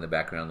song in the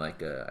background,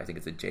 like I think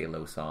it's a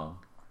J-Lo song.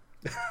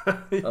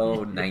 Oh,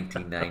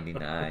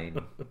 1999.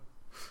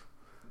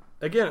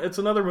 Again, it's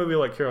another movie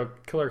like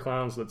Killer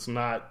Clowns that's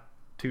not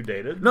too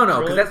dated. No, because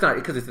really. that's not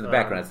because it's in the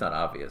background. It's not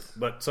obvious.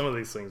 But some of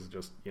these things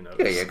just Yeah,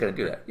 gonna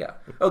do that. Yeah.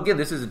 Oh, again,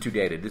 this isn't too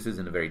dated. This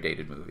isn't a very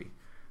dated movie.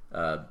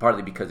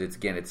 Partly because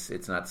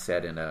it's not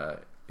set in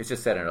it's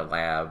just set in a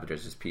lab.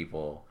 There's just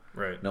people.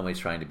 Right. Nobody's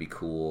trying to be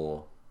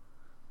cool.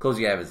 Close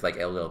you have is like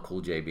LL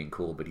Cool J being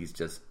cool, but he's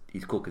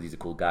cool because he's a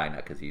cool guy, not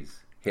because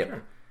he's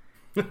hip.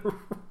 Sure.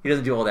 He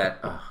doesn't do all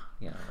that.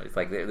 It's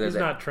like He's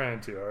not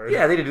trying too hard.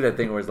 Yeah, they didn't do that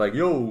thing where it's like,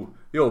 yo,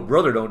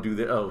 brother, don't do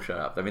that. Oh, shut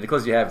up. I mean, the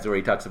closest you have is where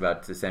he talks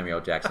about to Samuel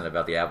L. Jackson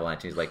about the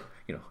avalanche. And he's like,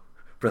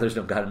 brothers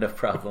don't got enough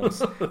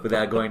problems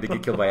without going to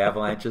get killed by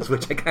avalanches,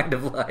 which I kind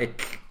of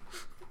like.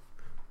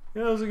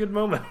 Yeah, it was a good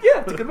moment.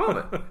 Yeah, it's a good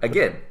moment.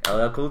 Again,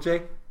 LL Cool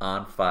J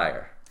on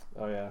fire.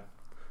 Oh yeah.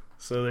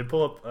 So they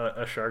pull up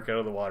a shark out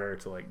of the water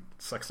to like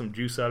suck some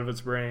juice out of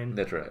its brain.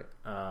 That's right.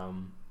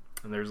 And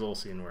there's a little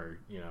scene where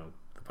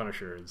the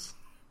Punisher is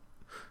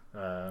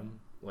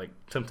like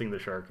tempting the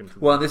shark into.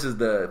 Well, this is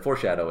the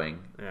foreshadowing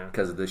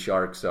because Yeah. the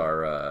sharks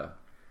are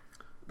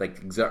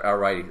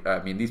right. I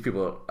mean, these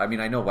people. I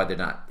mean, I know why they're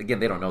not. Again,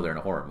 they don't know they're in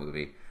a horror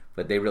movie,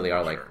 but they really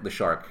are like the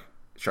shark.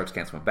 Sharks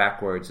can't swim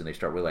backwards, and they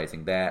start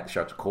realizing that the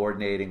sharks are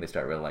coordinating. They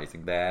start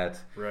realizing that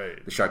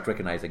Right. the shark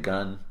recognizes a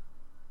gun,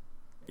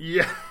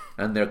 Yeah.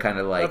 and they're kind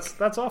of like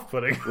That's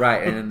off-putting.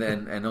 right. And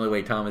the only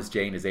way Thomas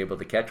Jane is able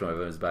to catch one of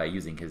them is by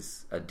using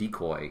a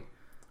decoy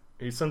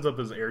He sends up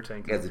his air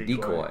tank as a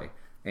decoy,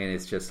 and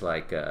it's just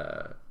like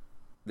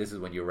this is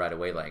when you're right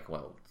away like,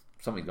 well,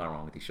 something's gone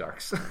wrong with these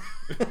sharks.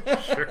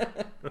 Sure.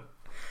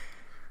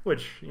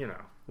 Which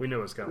we knew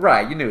was coming.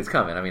 Right, you knew it was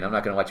coming. I mean, I'm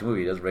not going to watch a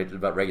movie that's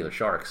about regular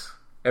sharks.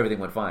 Everything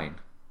went fine.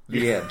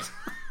 The end.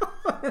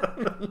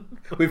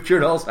 We've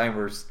cured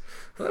Alzheimer's.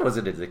 Well, that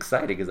wasn't as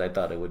exciting as I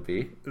thought it would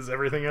be. Is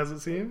everything as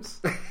it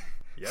seems?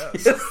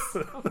 Yes. Yes.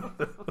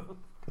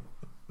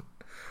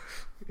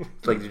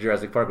 It's like the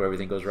Jurassic Park where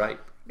everything goes right.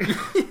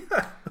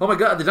 Oh my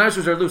god, the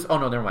dinosaurs are loose. Oh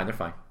no, never mind, they're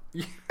fine.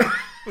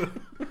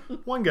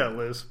 One got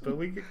loose, but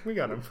we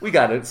got him. We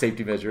got a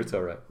safety measure, it's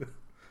alright.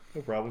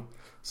 No problem.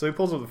 So he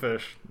pulls up the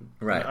fish.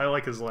 Right. I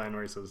like his line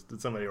where he says,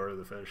 "Did somebody order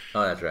the fish?"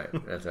 Oh, that's right.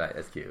 That's right.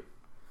 That's cute.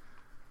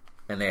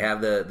 And they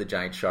have the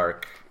giant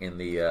shark in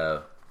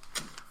the.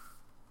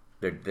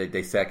 They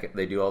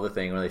do all the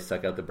thing where they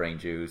suck out the brain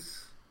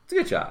juice. It's a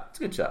good shot. It's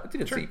a good shot. It's a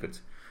good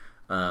sequence.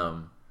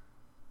 And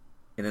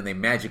then they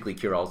magically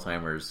cure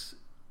Alzheimer's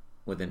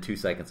within 2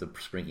 seconds of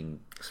springing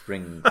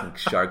some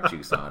shark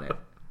juice on it.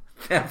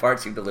 That part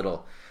seemed a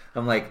little.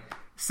 I'm like,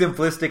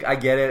 simplistic. I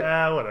get it.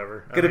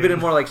 Whatever. Could have been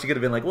more like she could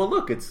have been like, well,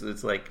 look, it's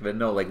like, but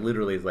no, like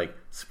literally, it's like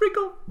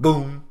sprinkle,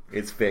 boom,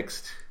 it's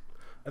fixed.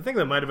 I think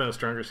that might have been a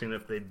stronger scene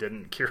if they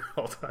didn't cure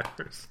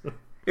Alzheimer's.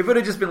 If it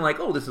had just been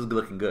like, oh, this is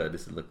looking good,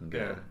 this is looking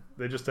good. Yeah,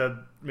 they just had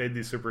made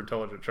these super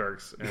intelligent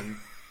sharks and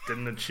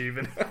didn't achieve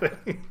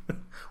anything.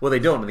 Well, they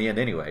don't in the end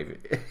anyway.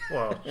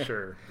 Well,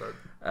 sure, but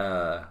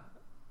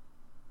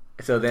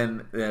so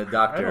then the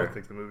doctor. I don't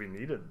think the movie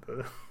needed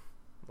the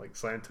like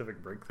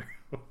scientific breakthrough.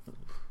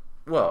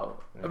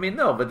 Well, I mean,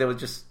 no, but there was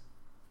just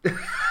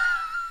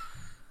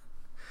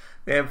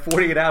they have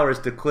 48 hours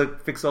to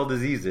fix all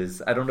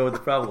diseases. I don't know what the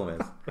problem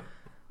is.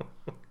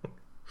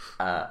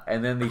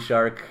 And then the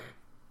shark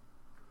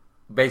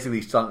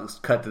basically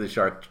cut to the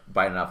shark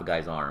biting off a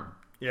guy's arm.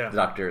 Yeah, the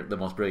doctor, the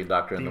most brilliant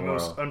doctor in the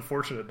world, most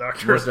unfortunate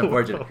doctor. Most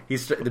unfortunate.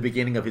 He's at the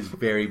beginning of his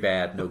very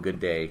bad, no good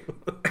day.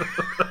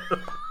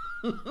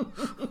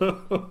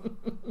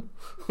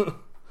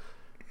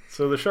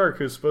 So the shark,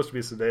 who's supposed to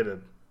be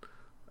sedated,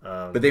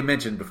 but they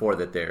mentioned before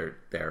that they're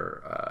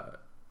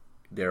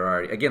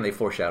already, again, they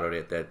foreshadowed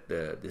it that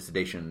the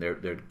sedation they're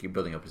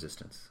building up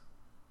resistance.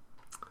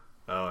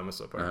 Oh, I missed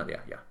that part.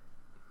 Yeah.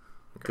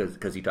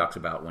 Because he talks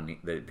about when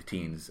the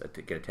teens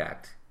get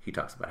attacked, he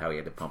talks about how he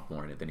had to pump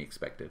more in it than he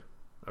expected.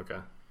 Okay.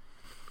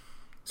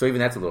 So even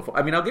that's a little.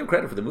 I mean, I'll give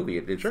credit for the movie.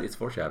 It's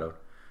foreshadowed.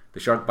 The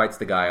shark bites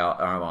the guy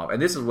arm off,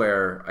 and this is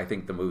where I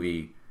think the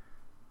movie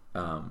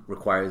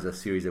requires a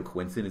series of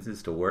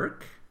coincidences to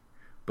work,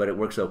 but it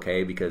works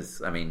okay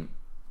because I mean,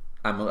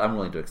 I'm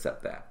willing to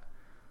accept that.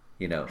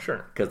 You know,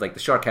 sure. Because like the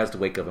shark has to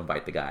wake up and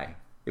bite the guy.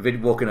 If it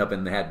had woken up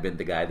and had been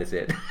the guy, that's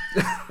it.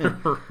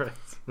 Right.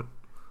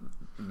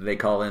 They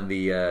call in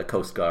the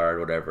Coast Guard or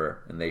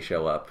whatever, and they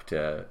show up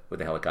with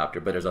a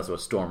helicopter. But there's also a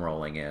storm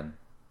rolling in,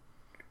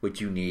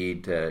 which you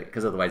need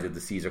because otherwise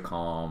the seas are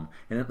calm.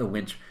 And then the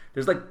winch.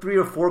 There's like 3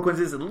 or 4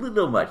 coincidences, a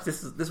little much.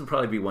 This would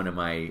probably be one of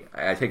my.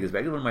 I take this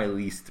back. It's one of my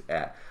least.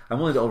 I'm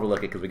willing to overlook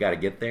it because we got to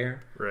get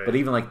there. Right. But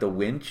even like the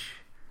winch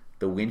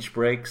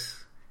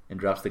breaks and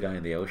drops the guy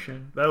in the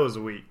ocean. That was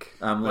weak.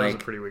 I'm that like, was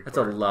a pretty weak. That's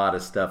part. a lot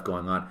of stuff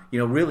going on. You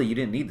know, really, you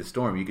didn't need the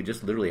storm. You could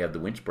just literally have the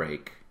winch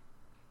break.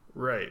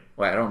 Right.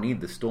 Well, I don't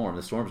need the storm.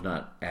 The storm's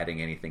not adding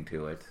anything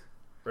to it.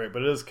 Right,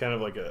 but it is kind of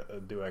like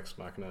a Deus Ex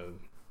Machina.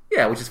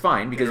 Yeah, which is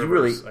fine because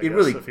universe, you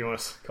really, if you want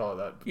to call it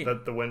that, yeah.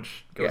 that the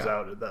winch goes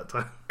out at that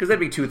time. Because that'd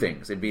be 2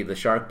 things. It'd be the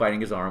shark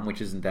biting his arm,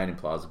 which isn't that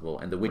implausible,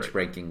 and the winch Right.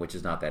 breaking, which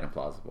is not that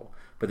implausible.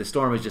 But the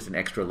storm is just an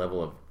extra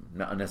level of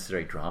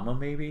unnecessary drama,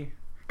 maybe.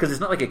 Because it's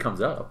not like it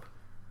comes up.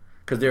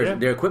 Because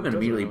their equipment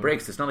immediately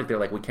breaks. It's not like they're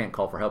like, we can't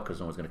call for help because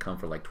no one's going to come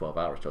for like 12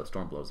 hours till the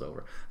storm blows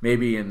over.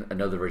 Maybe in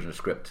another version of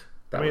script,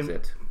 that was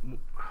it.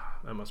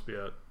 That must be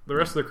it. The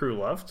rest of the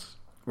crew left.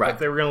 Right. But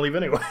they were going to leave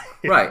anyway.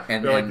 Right.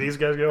 And they're like, these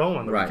guys go home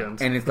on the right.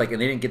 weekends. And it's like, and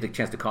they didn't get the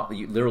chance to call.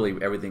 Literally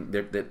everything.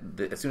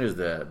 As soon as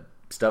the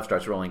stuff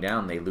starts rolling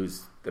down, they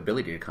lose the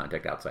ability to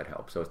contact outside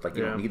help. So it's like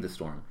you don't need the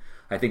storm.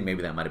 I think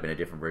maybe that might have been a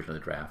different version of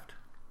the draft.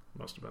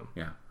 Must have been.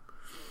 Yeah.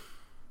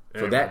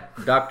 Anyway. So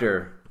that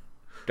Doctor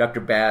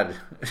Bad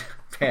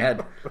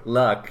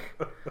Luck.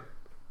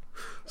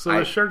 So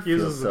the shark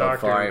uses the doctor.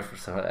 Sorry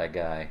for that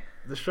guy.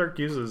 The shark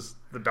uses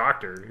the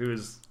doctor, who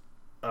is,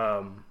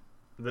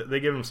 they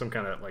give him some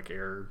kind of like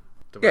air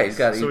device.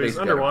 Yeah, so he's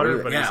underwater,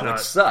 but he's not.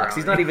 Which sucks. drowning.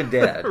 He's not even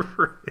dead.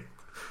 Right.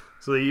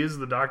 So they use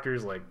the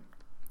doctor's like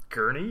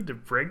gurney to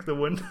break the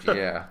window.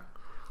 Yeah,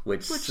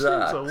 which seems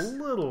sucks. a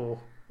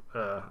little.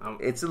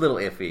 It's a little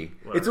iffy.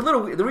 Whatever. It's a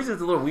little. The reason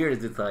it's a little weird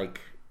is it's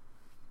like,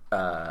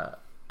 I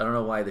don't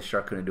know why the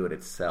shark couldn't do it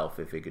itself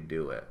if it could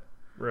do it.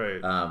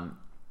 Right.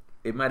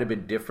 It might have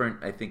been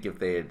different, I think, if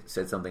they had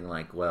said something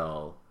like,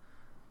 well,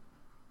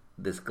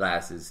 this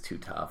glass is too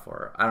tough,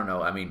 or I don't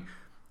know. I mean,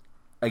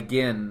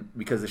 again,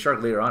 because the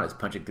shark later on is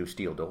punching through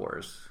steel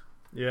doors.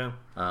 Yeah.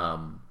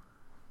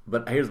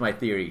 But here's my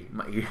theory.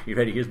 You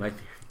ready? Here's my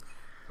theory.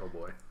 Oh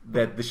boy.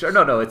 That the shark.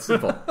 No, it's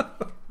simple.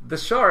 The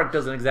shark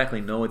doesn't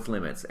exactly know its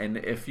limits, and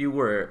if you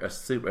were a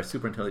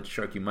super intelligent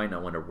shark, you might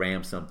not want to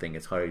ram something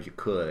as hard as you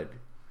could,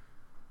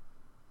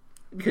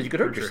 because you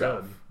could hurt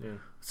yourself. Yeah.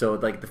 So,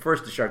 like,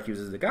 the shark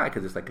uses the guy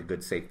because it's like a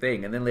good, safe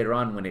thing, and then later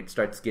on, when it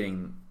starts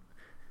getting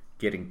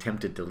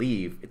tempted to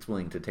leave, it's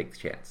willing to take the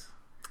chance.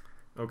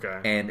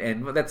 Okay.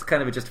 And that's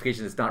kind of a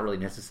justification that's not really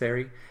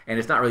necessary, and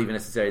it's not really even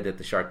necessary that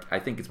the shark. I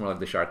think it's more like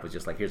the shark was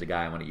just like, here's a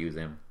guy, I want to use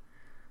him,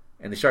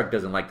 and the shark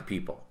doesn't like the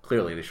people.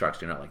 Clearly, the sharks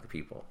do not like the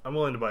people. I'm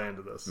willing to buy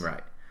into this.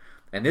 Right.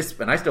 And I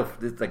still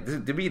like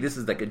this, to me. This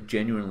is like a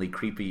genuinely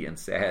creepy and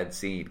sad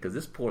scene because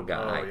this poor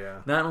guy. Oh,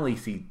 yeah. Not only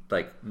is he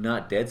like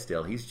not dead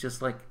still, he's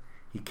just like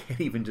he can't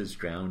even just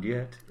drown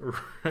yet.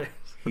 Right.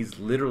 He's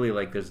literally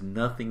like there's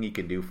nothing he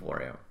can do for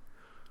him.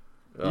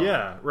 Oh.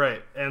 Yeah.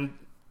 Right. And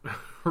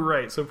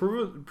right. So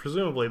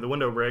presumably the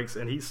window breaks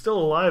and he's still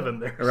alive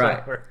in there. Right.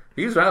 Somewhere.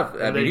 He's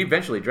drowned. I mean, he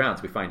eventually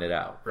drowns. We find it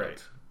out. Right.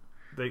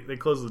 They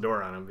close the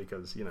door on him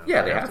because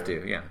Yeah, they have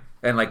to. Yeah.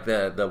 And like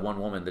the one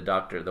woman, the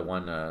doctor, the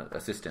one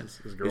assistant,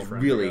 his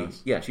girlfriend, is really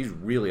she's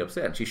really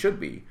upset. She should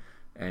be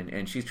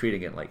and she's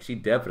treating it like she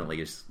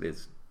definitely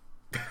is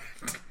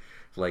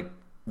like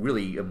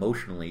really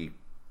emotionally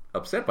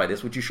upset by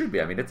this, which you should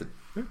be. I mean,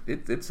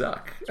 it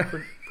sucks. It's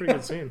a pretty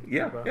good scene.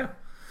 Yeah.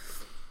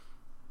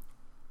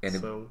 And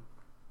so,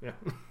 yeah.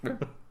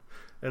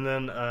 And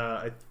then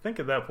I think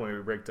at that point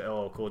we break to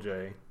LL Cool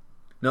J.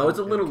 No, it's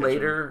a little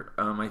later.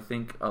 I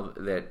think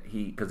that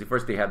because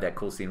first they have that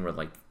cool scene where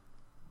the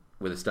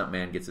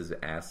stuntman gets his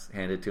ass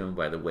handed to him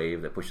by the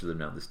wave that pushes him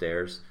down the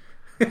stairs.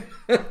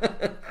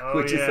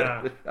 Which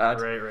yeah,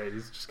 right.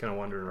 He's just kind of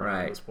wandering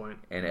around at this point.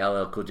 And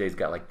LL Cool J's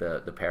got like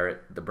the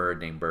parrot, the bird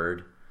named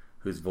Bird,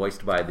 who's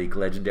voiced by the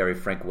legendary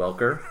Frank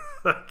Welker.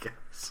 I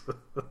guess.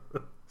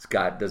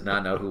 Scott does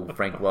not know who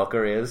Frank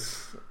Welker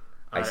is.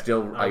 I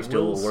still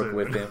will work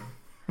with him.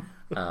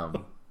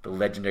 The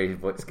legendary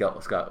Frank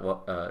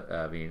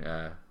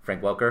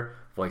Welker,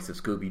 voice of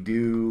Scooby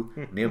Doo,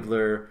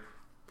 Nibbler,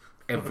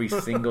 every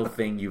single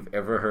thing you've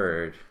ever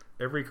heard.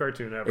 Every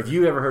cartoon ever. If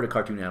you ever heard a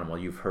cartoon animal,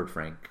 you've heard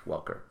Frank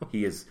Welker.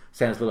 He is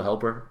Santa's Little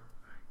Helper.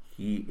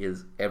 He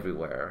is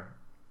everywhere,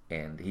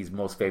 and he's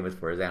most famous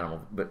for his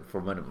animal. But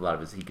for a lot of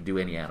his, he can do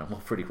any animal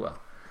pretty well.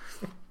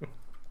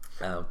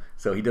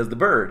 So he does the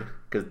bird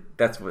because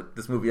that's what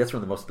this movie. That's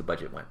where most of the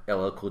budget went.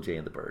 LL Cool J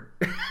and the bird.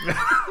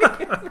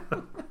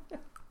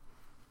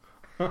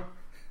 What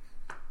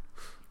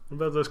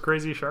about those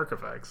crazy shark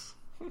effects?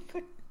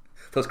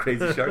 Those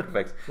crazy shark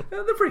effects.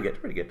 They're pretty good.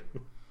 Pretty good.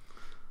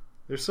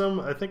 There's some.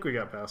 I think we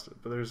got past it,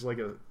 but there's like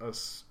a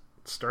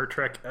Star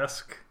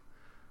Trek-esque.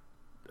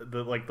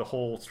 The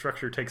whole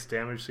structure takes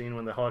damage scene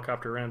when the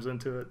helicopter rams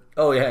into it.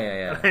 Oh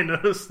yeah. I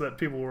noticed that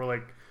people were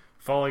like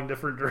falling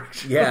different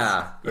directions.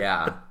 Yeah.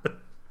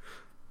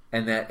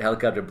 And that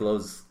helicopter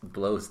blows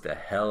the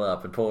hell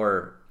up, and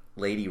poor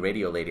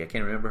radio lady, I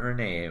can't remember her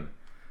name.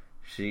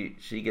 She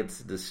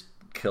gets just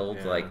killed,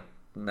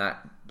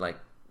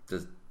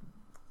 just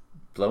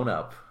blown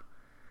up,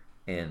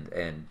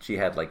 and she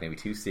had like maybe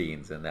 2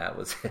 scenes, and that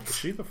was it. Is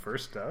she the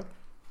first death?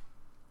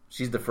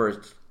 She's the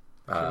first.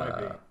 She might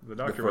be. The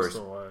doctor was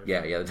still alive.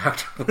 Yeah, the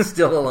doctor was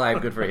still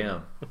alive. Good for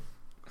him.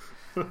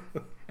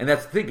 And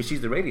that's the thing, because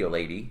she's the radio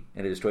lady,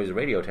 and it destroys the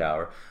radio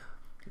tower.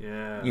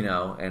 Yeah,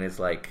 and it's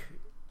like,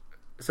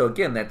 so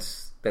again,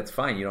 that's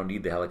fine. You don't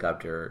need the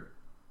helicopter.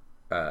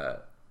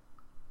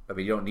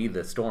 You don't need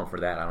the storm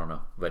for that. I don't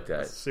know, but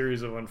a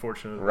series of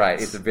unfortunate events.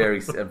 Right. It's a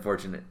very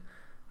unfortunate.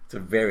 It's a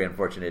very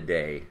unfortunate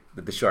day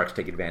that the Sharks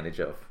take advantage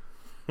of.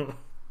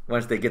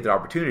 Once they get their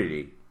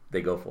opportunity,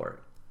 they go for it.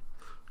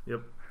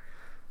 Yep.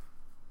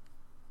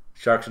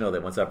 Sharks know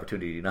that once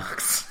opportunity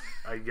knocks.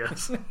 I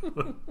guess.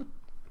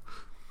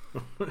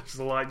 There's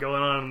a lot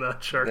going on in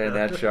that shark. And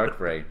that shark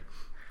brain.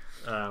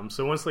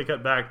 So once they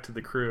cut back to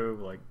the crew,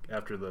 like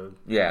after the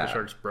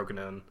shark's broken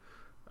in,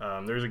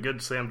 there's a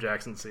good Sam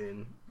Jackson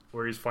scene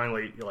where he's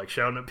finally like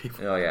shouting at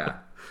people. Oh yeah.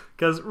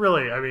 Because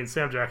really, I mean,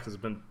 Sam Jackson's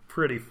been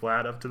pretty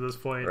flat up to this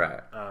point, right?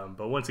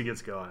 But once he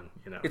gets going,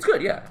 it's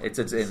good. Yeah, it's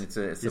a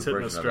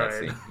version of that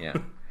scene. Yeah.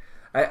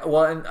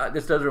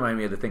 This does remind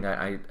me of the thing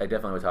I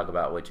definitely would talk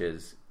about, which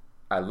is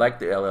I like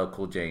the LL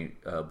Cool J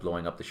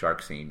blowing up the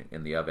shark scene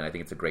in the oven. I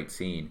think it's a great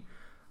scene.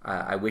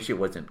 I wish it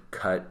wasn't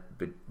cut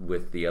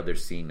with the other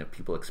scene of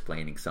people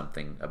explaining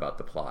something about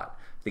the plot.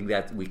 I think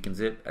that weakens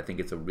it. I think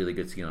it's a really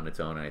good scene on its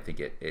own, and I think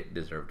it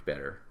deserved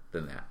better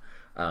than that.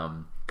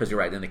 Because you're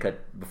right. Then they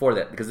cut before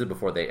that, because it's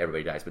before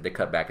everybody dies, but they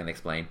cut back and they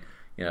explain,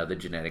 the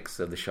genetics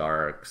of the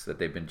sharks, that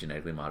they've been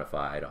genetically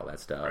modified, all that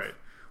stuff, right.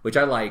 Which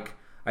I like.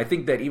 I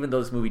think that even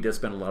though this movie does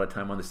spend a lot of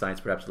time on the science,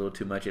 perhaps a little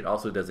too much, it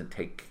also doesn't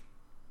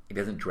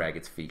drag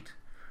its feet.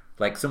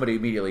 Like somebody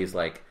immediately is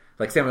like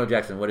Samuel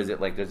Jackson. What is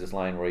it like? There's this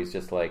line where he's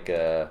just like.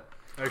 I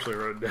actually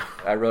wrote it down.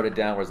 I wrote it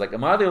down where it's like,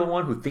 am I the only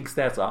one who thinks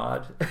that's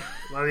odd?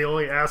 Am I the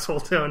only asshole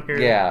down here?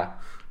 Yeah.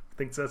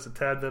 Thinks that's a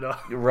tad bit odd.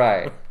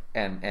 Right.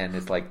 And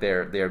it's like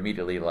they're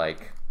immediately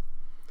like,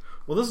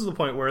 well, this is the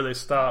point where they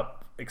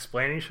stop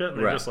explaining shit and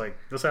they're just like,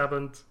 this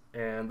happened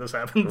and this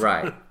happened,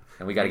 right?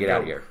 And we got to get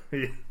out of here.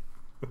 Yeah.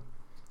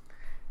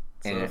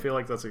 So I feel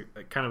like that's a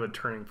kind of a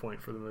turning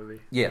point for the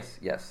movie. Yes,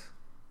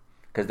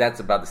 because that's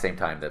about the same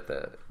time that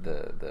the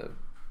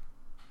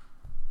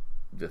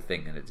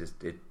thing, and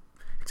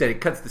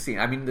it cuts the scene.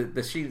 I mean,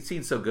 the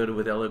scene's so good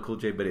with LL Cool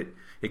J, but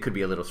it could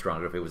be a little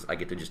stronger if it was. I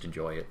get to just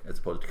enjoy it as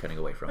opposed to cutting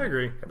away from it. I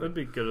agree. That'd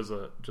be good as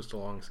just a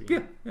long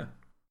scene. Yeah.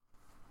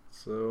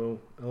 So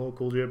LL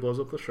Cool J blows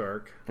up the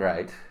shark.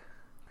 Right.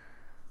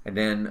 And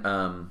then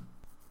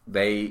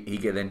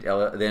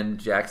then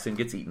Jackson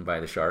gets eaten by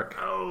the shark.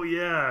 Oh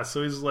yeah.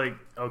 So he's like,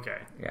 okay.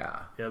 Yeah.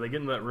 Yeah. They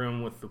get in that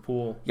room with the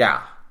pool.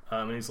 Yeah.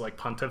 And he's like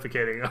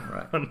pontificating.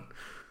 Right.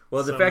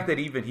 Well, the fact that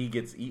even he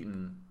gets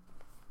eaten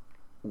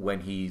when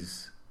he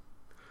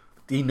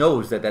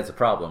knows that that's a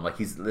problem. Like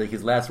his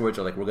last words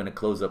are like, "We're going to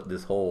close up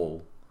this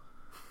hole,"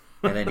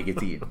 and then he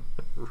gets eaten.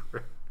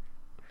 Right.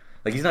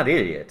 Like he's not an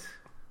idiot.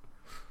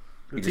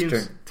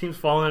 The team's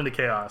falling into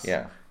chaos.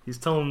 Yeah. He's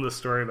telling them the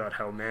story about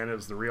how man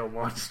is the real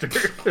monster.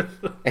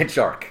 And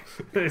shark.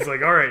 He's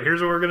like, all right,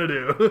 here's what we're going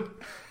to do.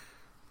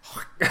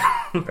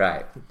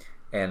 Right.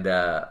 And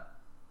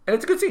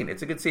it's a good scene.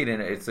 It's a good scene,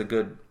 and it's a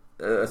good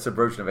a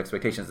subversion of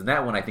expectations, and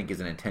that one I think is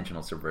an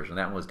intentional subversion.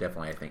 That one was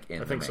definitely, I think, in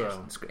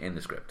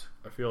the script.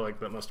 I feel like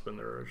that must have been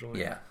there originally.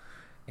 Yeah,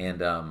 and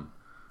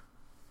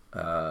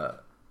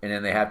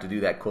then they have to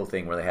do that cool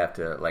thing where they have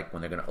to, like,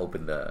 when they're going to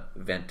open the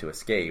vent to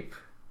escape.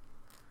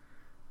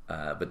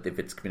 But if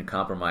it's been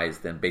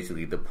compromised, then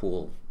basically the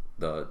pool,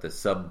 the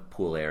sub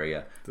pool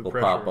area will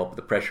pop up.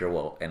 The pressure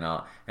will, and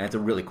it's a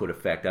really cool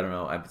effect. I don't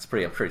know. I'm sure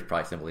it's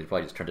probably simple. You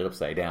probably just turned it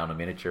upside down, a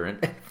miniature,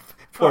 and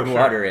poured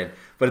water in.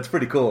 But it's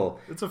pretty cool.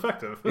 It's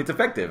effective. It's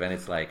effective, and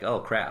it's like, oh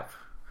crap.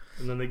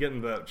 And then they get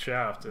into that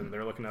shaft, and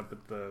they're looking up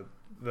at the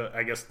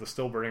I guess the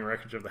still burning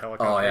wreckage of the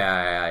helicopter. Oh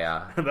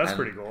yeah. That's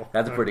pretty cool.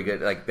 That's pretty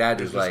good. Like that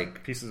There's is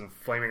like pieces of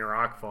flaming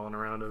rock falling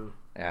around him.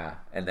 Yeah,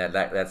 and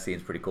that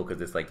scene's pretty cool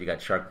because it's like you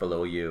got shark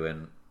below you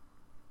and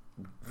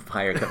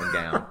fire coming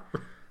down,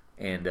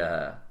 and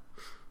then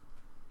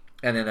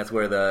that's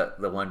where the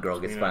one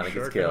girl finally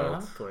gets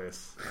killed.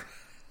 Place.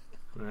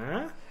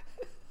 Huh?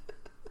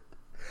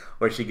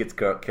 Where she gets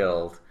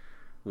killed,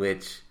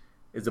 which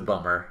is a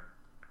bummer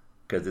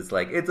because it's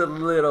a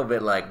little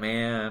bit like,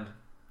 man,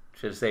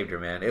 should have saved her,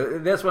 man.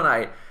 This one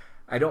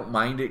I don't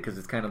mind it because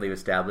it's kind of, they've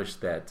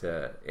established that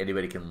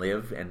anybody can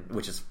live, and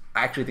which is,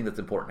 I actually think that's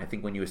important. I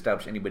think when you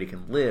establish anybody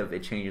can live,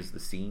 it changes the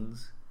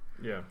scenes.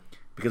 Yeah.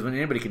 Because when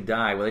anybody can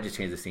die, well, they just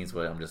change the scenes.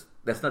 Well,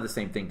 that's not the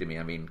same thing to me.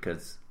 I mean,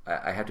 because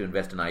I have to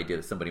invest in the idea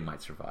that somebody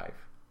might survive.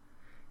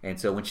 And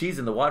so when she's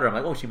in the water, I'm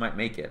like, oh, she might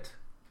make it.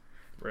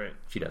 Right.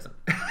 She doesn't.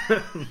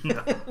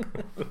 No.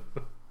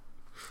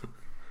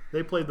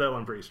 They played that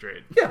one pretty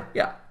straight.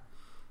 Yeah.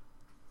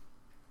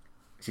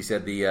 She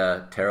said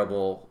the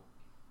terrible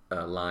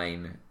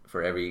line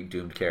for every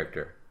doomed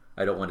character: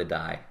 "I don't want to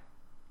die."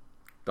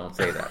 Don't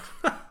say that.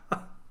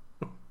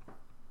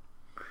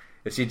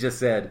 If she just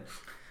said,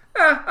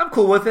 I'm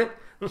cool with it,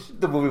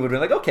 the movie would have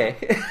been like, okay.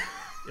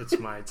 It's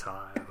my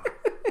time.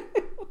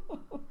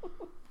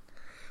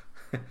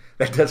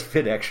 That does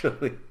fit,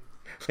 actually.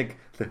 Like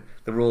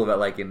the rule about,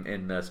 like,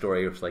 in a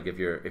story, it's like if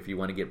you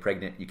want to get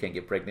pregnant, you can't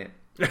get pregnant,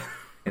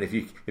 and if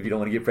you don't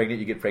want to get pregnant,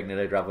 you get pregnant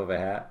at a drop of a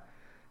hat.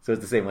 So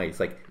it's the same way. It's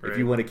like, if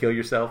you want to kill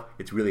yourself,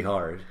 it's really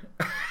hard.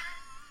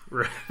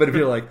 Right. But if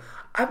you're like,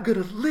 I'm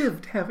gonna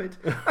live, damn it,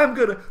 I'm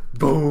gonna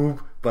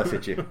boom, bust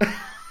at you.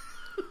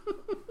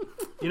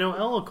 You know,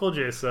 LL Cool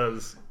J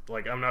says,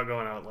 like, I'm not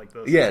going out like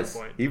this. Yes,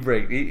 at this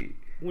point,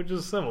 which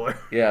is similar.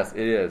 Yes,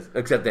 it is.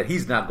 Except that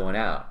he's not going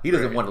out. He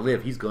doesn't want to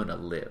live. He's going to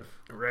live.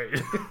 Right.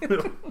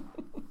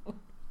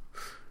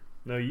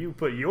 No, you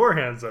put your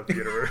hands up,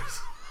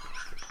 universe.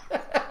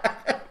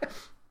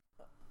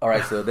 All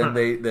right, so then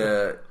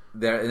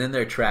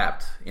they're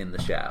trapped in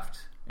the shaft,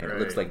 and it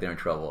looks like they're in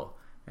trouble.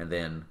 And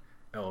then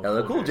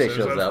LL Cool J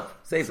shows up,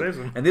 saves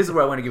them. And this is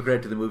where I want to give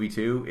credit to the movie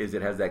too. Is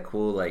it has that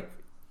cool, like,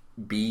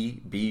 B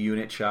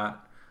unit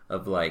shot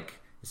of, like,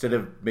 instead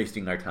of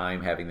wasting our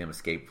time having them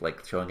escape,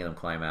 like showing them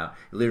climb out,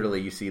 literally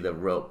you see the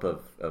rope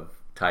of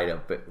tied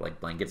up,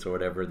 like, blankets or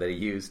whatever that he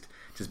used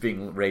just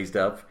being raised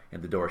up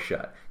and the door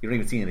shut. You don't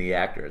even see any of the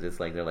actors. It's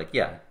like they're like,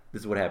 yeah,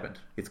 this is what happened.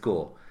 It's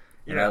cool.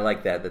 And I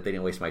like that they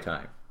didn't waste my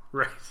time.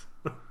 Right.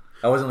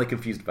 I wasn't, like,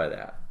 confused by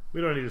that.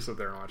 We don't need to sit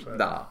there and watch that.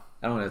 No.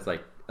 I don't know. It's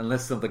like,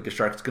 unless something, the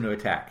shark's going to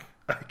attack.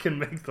 I can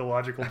make the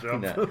logical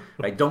jump. No.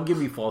 Like, don't give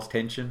me false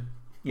tension.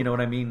 You know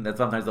what I mean? That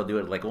sometimes they'll do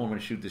it like, oh, I'm going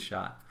to shoot this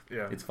shot.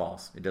 Yeah. It's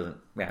false. It doesn't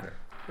matter.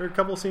 There are a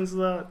couple scenes of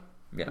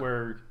that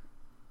where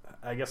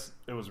I guess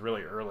it was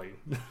really early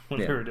when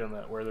they were doing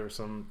that, where there was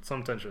some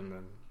tension.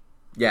 And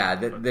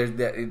there's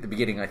at the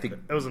beginning, I think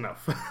it was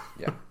enough.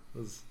 Yeah. It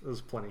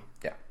was plenty.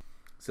 Yeah.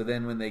 So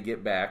then when they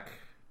get back,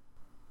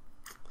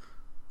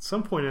 at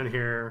some point in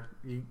here,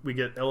 we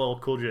get LL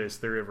Cool J's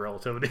theory of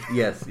relativity.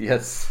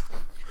 Yes.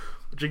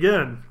 Which,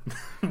 again,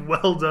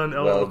 well done,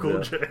 LL Cool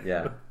J.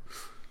 Yeah.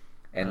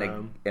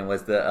 And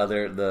was the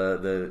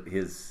other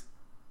his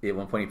at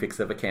one point he picks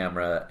up a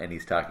camera and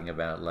he's talking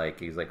about, like,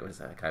 he's like, what's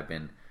that? Like, I've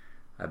been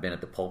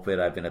at the pulpit,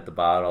 I've been at the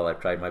bottle, I've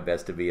tried my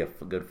best to be a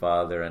good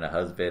father and a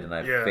husband, and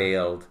I've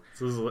failed.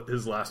 This is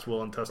his last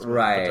will and testament,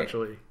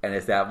 potentially. And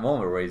it's that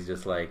moment where he's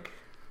just like,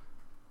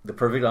 the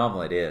perfect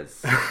omelet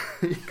is,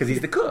 because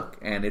he's the cook,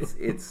 and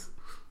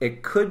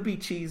it could be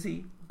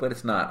cheesy, but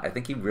it's not. I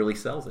think he really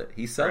sells it.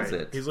 He sells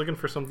it. He's looking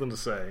for something to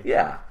say.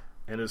 Yeah.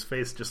 And his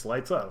face just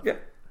lights up. Yeah.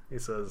 He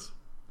says,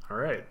 all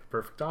right,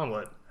 perfect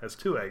omelet has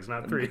 2 eggs,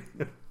 not 3.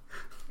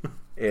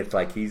 It's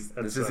like this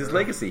is his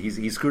legacy.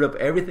 He's screwed up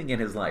everything in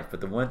his life, but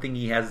the one thing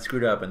he hasn't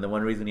screwed up, and the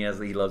one reason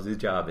he loves his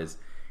job, is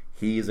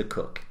he is a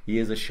cook. He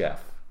is a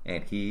chef,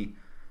 and he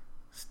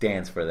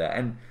stands for that.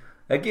 And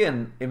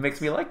again, it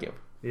makes me like him.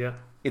 Yeah.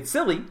 It's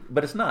silly,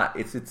 but it's not.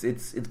 It's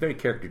very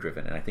character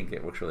driven, and I think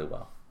it works really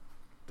well.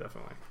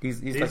 Definitely. He's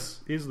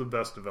the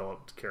best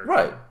developed character.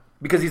 Right.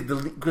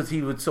 Because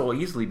he would so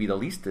easily be the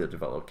least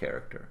developed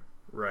character.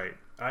 Right.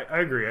 I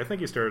agree. I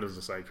think he started as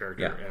a side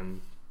character,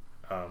 and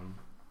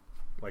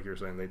like you were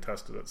saying, they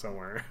tested it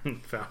somewhere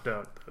and found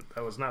out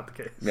that was not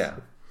the case. Yeah.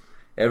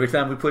 Every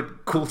time we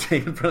put Cool J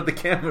in front of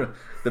the camera,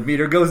 the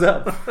meter goes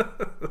up.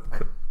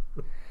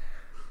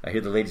 I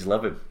hear the ladies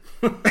love him.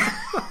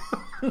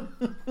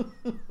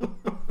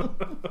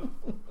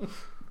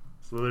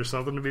 So there's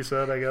something to be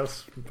said, I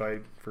guess,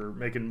 for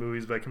making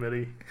movies by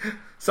committee.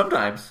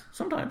 Sometimes.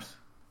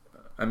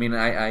 I mean,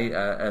 I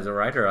as a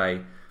writer,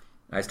 I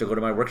still go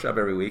to my workshop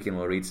every week and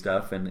we'll read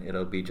stuff, and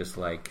it'll be just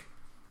like,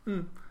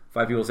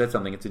 5 people said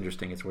something. It's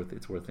interesting. It's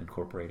worth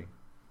incorporating.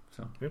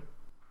 So, Yep.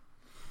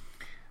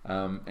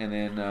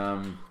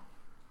 And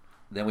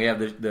then we have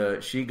the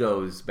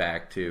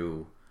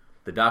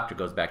doctor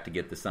goes back to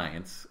get the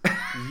science.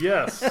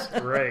 Yes,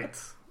 right.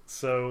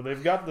 So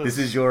they've got this. This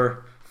is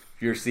your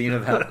scene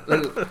of how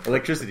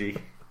electricity.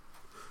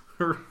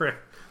 Right.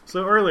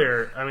 So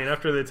earlier, I mean,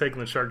 after they've taken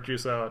the shark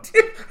juice out,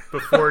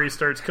 before he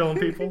starts killing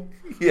people,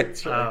 Yeah,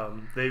 that's right.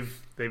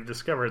 they've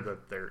discovered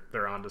that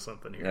they're onto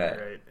something here,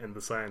 right? And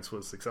the science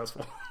was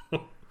successful.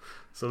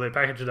 So they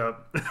package it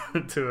up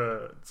to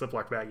a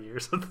Ziploc baggie or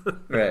something,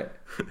 Right.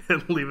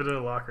 and leave it in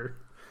a locker.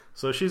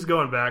 So she's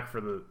going back for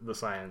the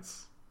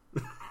science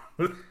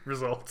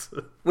results.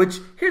 Which,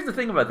 here's the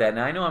thing about that.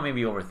 Now, I know I may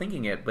be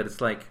overthinking it, but it's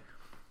like,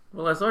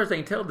 well, as far as I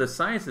can tell, the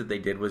science that they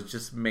did was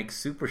just make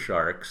super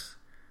sharks,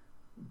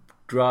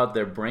 draw out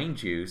their brain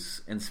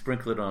juice, and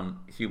sprinkle it on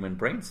human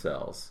brain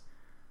cells.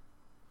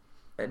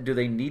 Do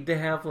they need to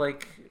have,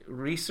 like,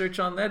 research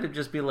on that? It'd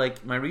just be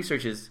like, my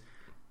research is,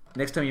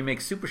 next time you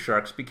make super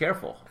sharks, be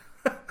careful.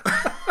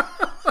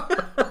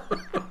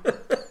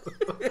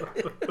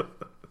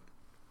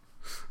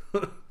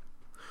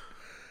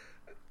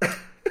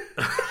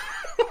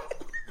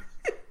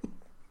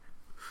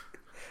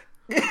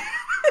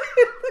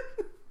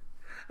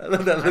 I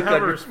love that look I have on a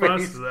your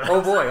response face. to that.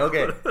 Oh boy,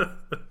 okay.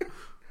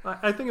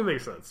 I think it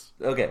makes sense.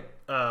 Okay.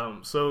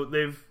 So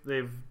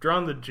they've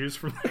drawn the juice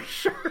from the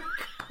shark.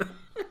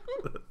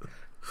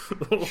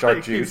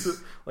 Shark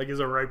juice. Like he's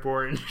a ripe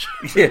orange.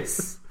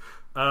 Yes.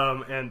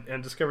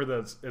 And discovered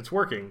that it's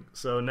working.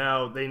 So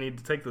now they need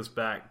to take this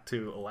back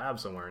to a lab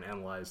somewhere and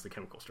analyze the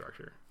chemical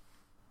structure.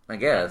 I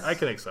guess. I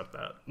can accept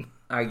that.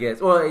 I guess.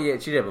 Well, yeah,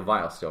 she'd have a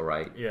vial still,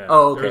 right? Yeah,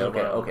 Oh, there okay, is a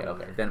okay, vial okay, in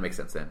okay. there. Then it makes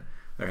sense then.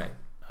 All right.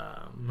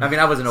 I mean,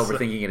 I wasn't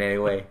overthinking it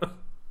anyway.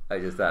 I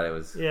just thought it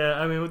was. Yeah,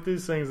 I mean, with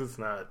these things, it's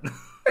not.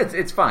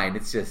 It's fine.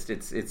 It's just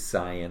it's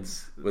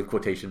science with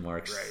quotation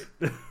marks.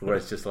 Right. Where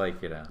it's just like,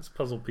 These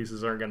puzzle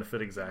pieces aren't going to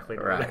fit exactly.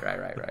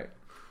 Right.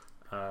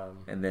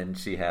 And then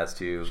she has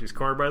to. She's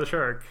cornered by the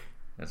shark.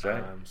 That's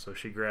right. So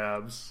she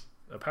grabs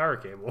a power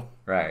cable,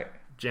 Right.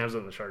 jams it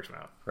in the shark's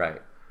mouth.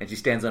 Right. And she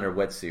stands on her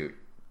wetsuit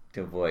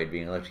to avoid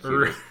being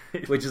electrocuted,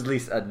 Right. which is at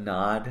least a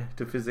nod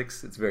to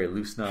physics. It's a very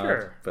loose nod,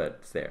 Sure. but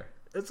it's there.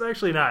 It's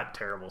actually not a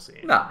terrible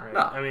scene. No, right? no.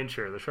 I mean,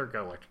 sure, the shark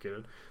got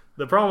electrocuted.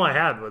 The problem I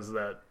had was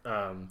that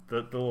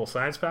the little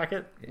science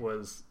packet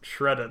was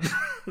shredded.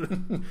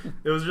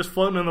 It was just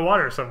floating in the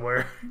water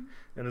somewhere,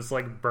 and it's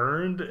like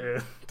burned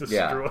and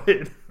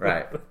destroyed.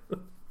 Right.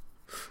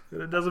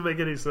 It doesn't make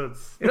any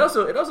sense. It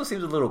also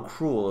seems a little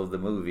cruel of the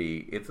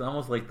movie. It's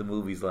almost like the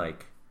movie's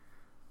like,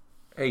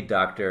 "Hey,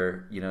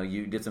 doctor,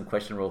 you did some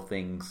questionable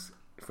things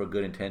for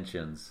good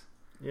intentions.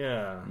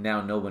 Yeah.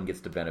 Now no one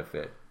gets to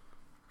benefit."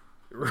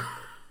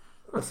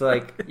 It's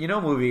like,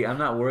 movie, I'm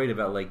not worried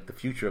about like the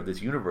future of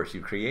this universe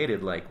you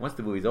created. Like, once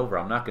the movie's over,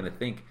 I'm not going to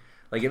think,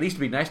 like, at least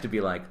it'd be nice to be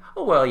like,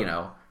 oh well,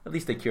 at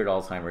least they cured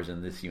Alzheimer's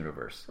in this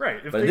universe. Right.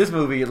 But in this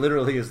movie, it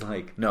literally is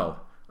like, no,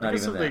 I not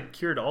guess even if that. they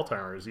cured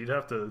Alzheimer's, you'd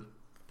have to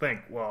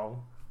think,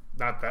 well,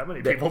 not that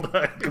many people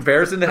died.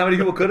 Comparison to how many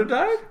people could have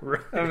died?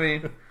 Right. I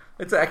mean,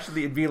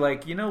 it'd be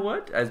like, you know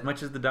what? As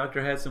much as the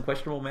doctor has some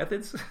questionable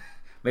methods,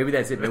 maybe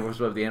that's it. Maybe we're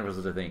supposed to the end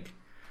was to think,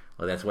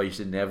 well, that's why you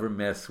should never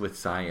mess with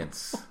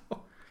science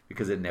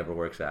because it never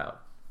works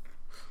out.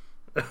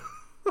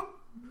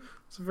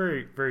 It's a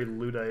very, very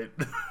Luddite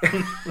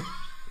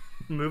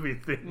movie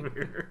theme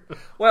here.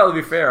 Well, to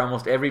be fair,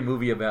 almost every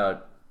movie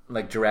about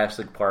like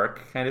Jurassic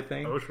Park kind of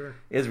thing Oh, sure.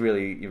 is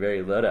really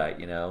very Luddite.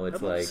 It's I'd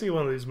love like to see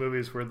one of these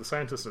movies where the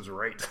scientist is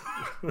right.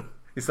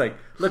 it's like,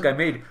 look, I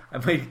made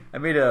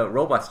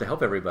robots to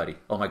help everybody.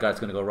 Oh my god, it's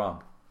going to go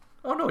wrong.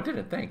 Oh no, it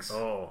didn't. Thanks.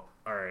 Oh,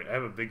 all right. I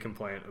have a big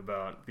complaint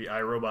about the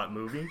iRobot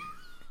movie.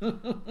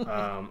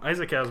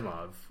 Isaac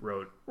Asimov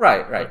wrote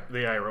Right. the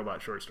iRobot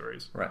short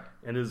stories. Right.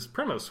 And his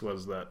premise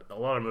was that a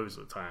lot of movies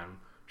at the time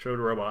showed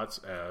robots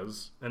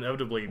as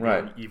inevitably being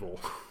Right. evil.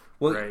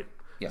 Well, right?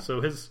 yeah. So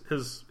his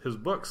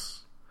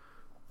books,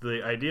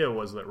 the idea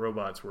was that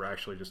robots were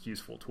actually just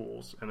useful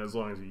tools, and as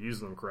long as you use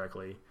them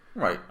correctly,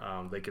 Right.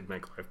 they could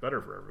make life better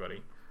for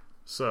everybody.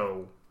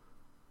 So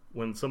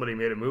when somebody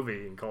made a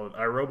movie and called it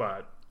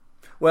iRobot,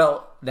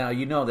 Well, now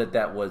you know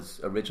that was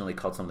originally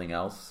called something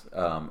else,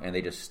 and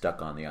they just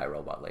stuck on the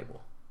iRobot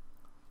label.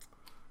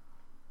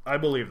 I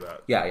believe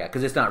that. Yeah,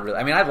 because it's not really.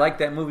 I mean, I like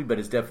that movie, but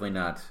it's definitely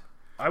not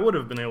I would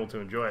have been able to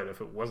enjoy it if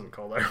it wasn't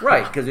called iRobot.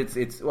 right. Because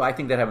it's. Well, I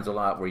think that happens a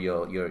lot where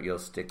you'll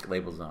stick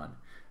labels on.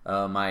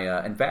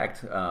 In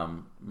fact, I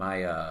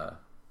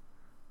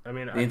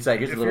mean, The inside,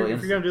 here's a little if you're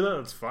insight. going to do that,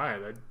 that's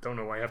fine. I don't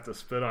know why you have to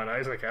spit on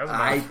Isaac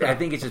Asimov. I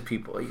think it's just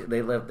people.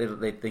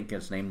 They think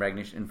it's name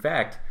recognition. In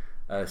fact,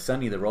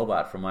 Sonny the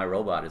Robot from My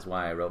Robot is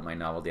why I wrote my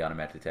novel, The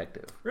Automatic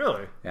Detective.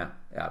 Really? Yeah,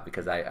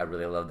 because I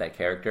really loved that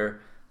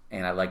character,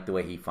 and I liked the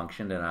way he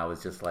functioned, and I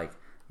was just like,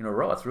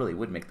 robots really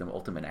would make them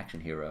ultimate action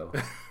hero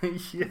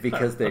Yeah.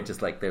 because they're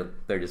just like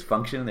they're just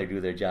functioning, they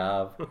do their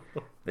job,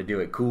 they do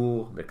it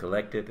cool, they're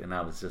collected, and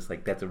I was just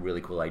like, that's a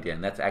really cool idea,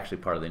 and that's actually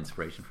part of the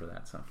inspiration for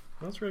that. So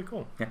That's really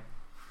cool. yeah,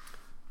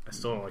 I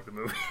still don't like the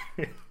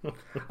movie.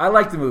 I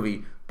like the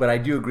movie, but I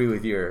do agree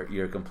with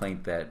your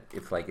complaint that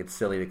it's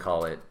silly to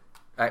call it.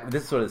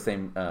 This is sort of the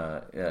same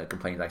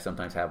complaint I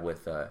sometimes have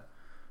with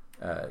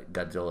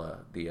Godzilla,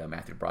 the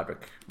Matthew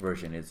Broderick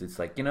version. It's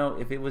like,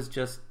 if it was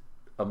just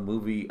a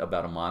movie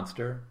about a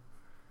monster,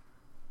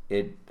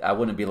 I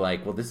wouldn't be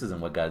like, well, this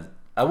isn't what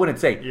I wouldn't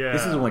say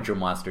this isn't what your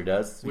monster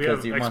does, We because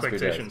have your monster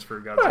does. expectations for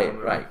Godzilla. Right,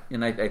 movie. right,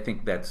 and I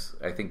think that's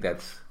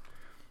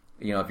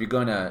if you're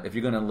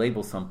gonna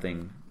label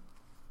something,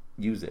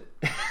 use it.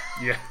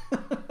 Yeah.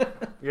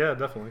 Yeah,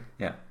 definitely.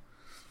 Yeah,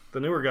 The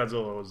newer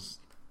Godzilla was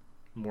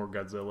more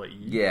Godzilla-y.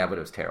 yeah, but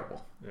it was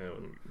terrible. Yeah, it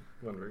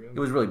wasn't very good. It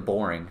was really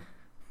boring.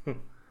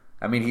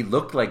 I mean, he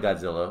looked like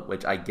Godzilla,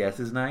 which I guess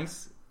is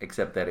nice,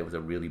 except that it was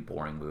a really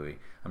boring movie.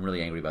 I'm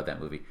really angry about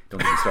that movie. Don't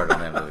get me started on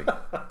that movie.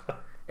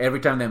 Every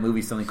time that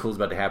movie, something cool is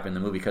about to happen, the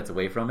movie cuts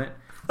away from it,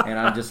 and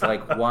I'm just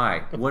like,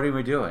 why? What are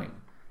we doing?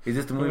 Is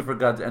this the movie for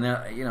Godzilla? And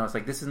then, it's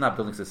like, this is not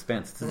building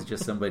suspense. This is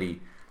just somebody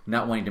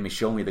not wanting to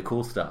show me the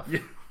cool stuff. Yeah.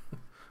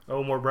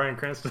 Oh, more Bryan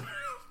Cranston.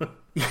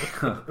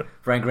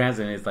 Frank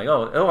Cranston is like,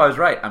 oh, I was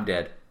right. I'm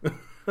dead.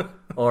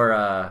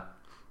 Or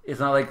it's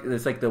not like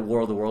it's like the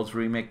War of the Worlds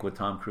remake with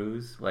Tom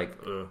Cruise. Like,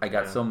 I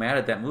got so mad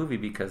at that movie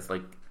because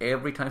like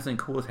every time something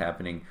cool is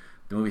happening,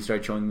 the movie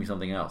started showing me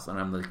something else, and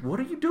I'm like, what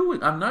are you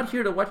doing? I'm not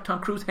here to watch Tom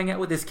Cruise hang out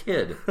with his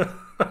kid.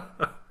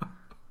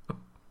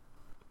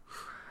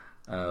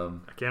 I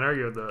can't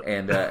argue with that.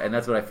 And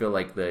that's what I feel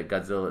like the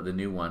Godzilla, the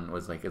new one,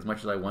 was like. As much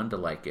as I wanted to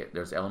like it,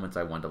 there's elements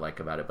I wanted to like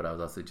about it, but I was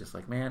also just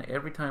like, man,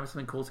 every time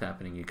something cool's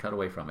happening, you cut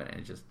away from it, and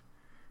it's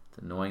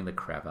annoying the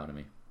crap out of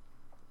me.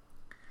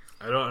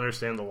 I don't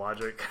understand the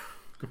logic.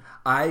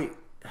 I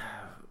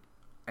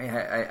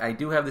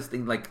do have this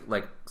thing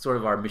like sort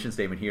of our mission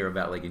statement here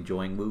about like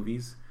enjoying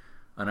movies,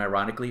 and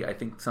ironically, I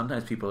think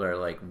sometimes people are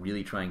like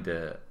really trying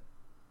to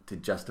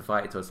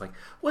justify it. So it's like,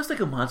 well, it's like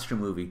a monster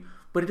movie,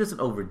 but it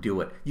doesn't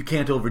overdo it. You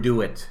can't overdo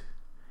it.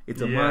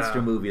 It's a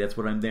monster movie. That's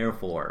what I'm there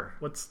for.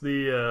 What's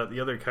the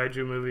other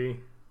kaiju movie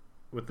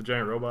with the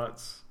giant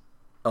robots?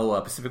 Oh,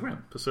 Pacific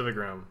Rim. Pacific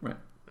Rim. Right.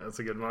 That's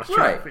a good monster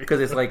Right, movie.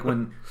 because it's like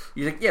when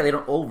you're like, yeah, they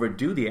don't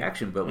overdo the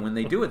action, but when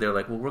they do it, they're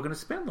like, well, we're going to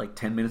spend like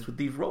 10 minutes with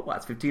these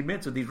robots, 15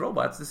 minutes with these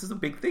robots. This is a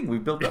big thing. We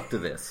built up to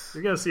this.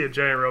 You're going to see a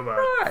giant robot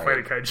Right. fight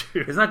a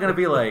kaiju. It's not going to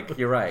be like,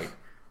 you're right.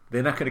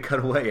 They're not going to cut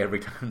away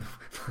every time.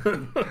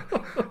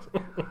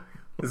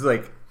 It's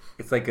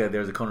like there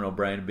was a Conan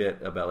O'Brien bit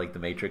about like the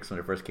Matrix when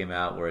it first came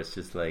out, where it's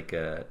just like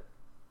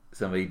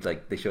somebody,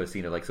 like they show a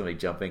scene of like somebody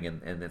jumping,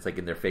 and it's like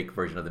in their fake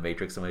version of the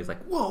Matrix, somebody's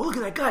like, whoa, look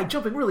at that guy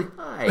jumping really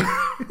high.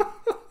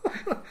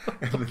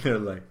 And then they're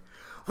like,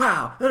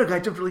 wow, that other guy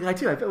jumped really high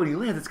too. I bet when he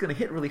lands, it's going to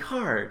hit really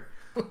hard.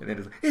 And then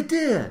it's like, it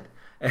did.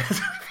 And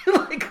so I feel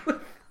like,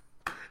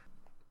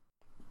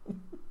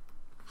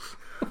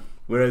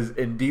 whereas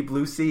in Deep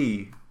Blue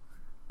Sea,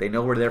 they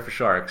know we're there for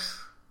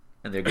sharks,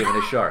 and they're giving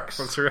us sharks.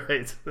 That's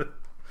right.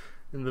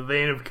 In the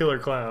vein of Killer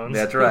Clowns.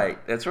 That's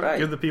right. That's right.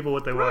 Give the people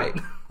what they Right.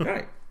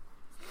 want.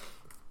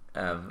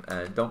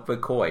 Right. Don't be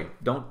coy.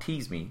 Don't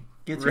tease me.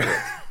 Get to it.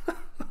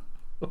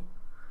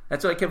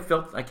 That's what I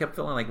kept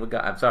feeling like.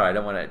 I'm sorry, I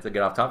don't want to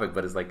get off topic,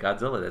 but it's like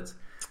Godzilla. It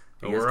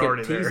just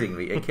kept teasing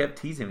me. It kept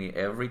teasing me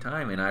every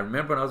time. And I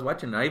remember when I was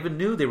watching, I even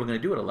knew they were going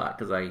to do it a lot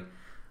because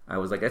I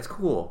was like, that's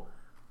cool.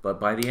 But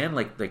by the end,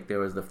 like there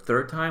was the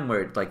third time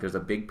where like there's a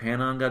big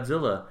pan on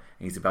Godzilla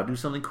and he's about to do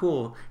something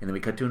cool, and then we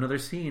cut to another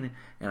scene,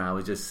 and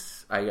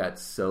I got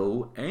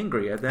so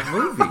angry at that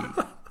movie.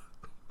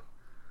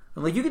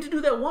 I'm like, you get to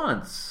do that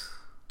once.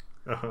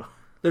 Uh-huh.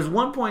 There's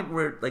one point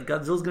where like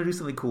Godzilla's gonna do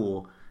something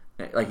cool,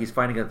 like he's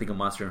fighting I think a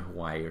monster in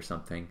Hawaii or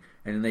something,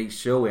 and then they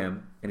show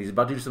him and he's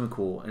about to do something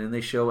cool, and then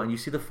they show and you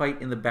see the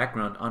fight in the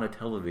background on a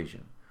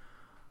television.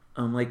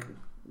 I'm like,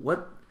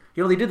 what?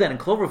 They did that in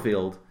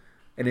Cloverfield,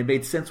 and it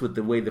made sense with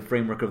the way the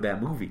framework of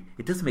that movie.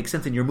 It doesn't make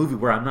sense in your movie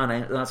where I'm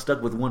not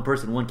stuck with one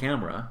person, one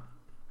camera.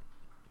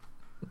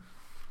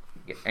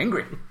 Get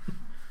angry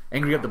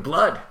at the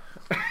blood.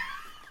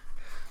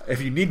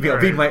 If you need me,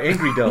 I'll be my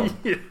angry dome.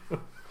 Yeah.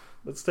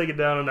 Let's take it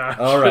down a notch.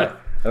 All right.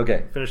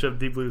 Okay. Finish up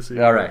Deep Blue Sea.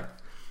 All right.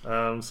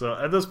 So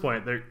at this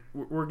point,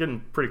 we're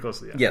getting pretty close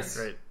to the end. Yes.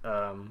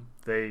 Right.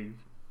 They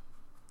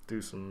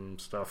do some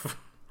stuff.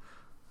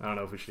 I don't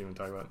know if we should even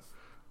talk about it.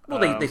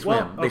 Well, they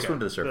swim. They swim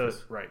to the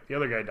surface. Right. The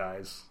other guy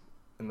dies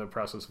in the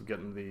process of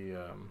getting the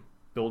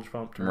bilge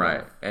pump.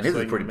 Right. And his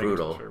is pretty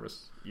brutal.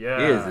 Yeah.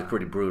 His is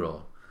pretty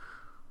brutal.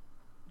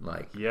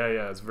 Like.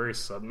 Yeah. It's very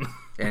sudden.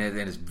 and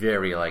it's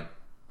very like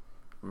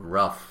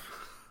rough.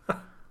 I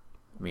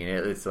mean,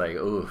 it's like,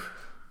 ooh.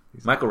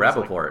 Michael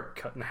Rappaport. Like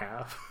cut in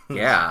half.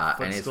 Yeah,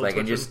 and it's like,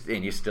 twitching.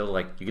 and you still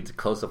like, you get to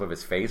close up of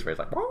his face where it's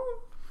like,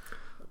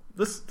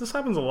 This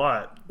happens a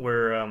lot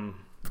where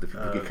get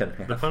cut in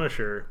half.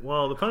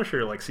 the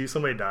Punisher like sees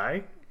somebody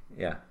die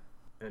Yeah.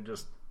 and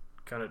just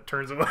kind of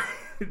turns away,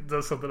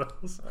 does something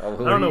else.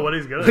 Oh, I don't know what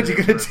he's gonna. What you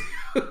do, gonna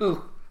but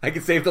do? I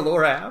can save the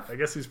lower half. I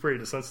guess he's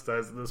pretty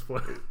desensitized at this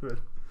point. But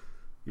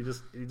he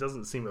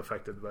doesn't seem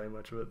affected by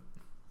much of it.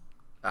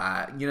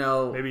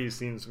 Maybe he's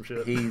seen some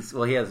shit. He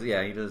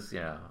does.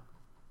 Yeah.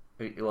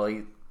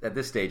 Well, at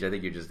this stage, I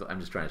think I'm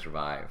just trying to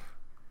survive.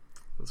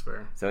 That's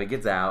fair. So he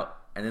gets out,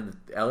 and then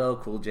LL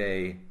Cool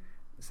J,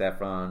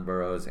 Saffron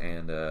Burrows,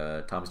 and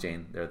Thomas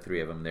Jane, there are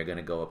three of them. They're going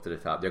to go up to the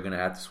top. They're going to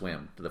have to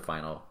swim to the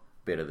final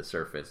bit of the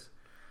surface.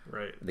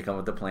 Right. They come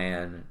up with a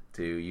plan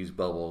to use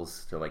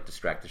bubbles to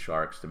distract the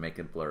sharks to make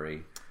it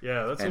blurry.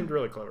 Yeah, that seemed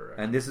really clever.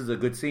 Actually. And this is a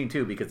good scene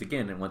too because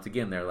once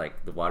again, they're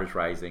like the water's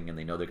rising and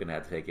they know they're going to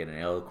have to take it.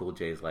 And LL Cool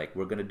J is like,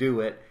 "We're going to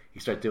do it."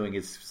 He starts doing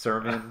his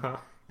sermon,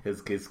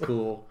 his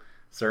cool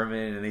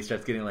sermon, and he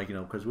starts getting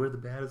because we're the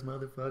baddest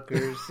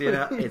motherfuckers.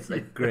 It's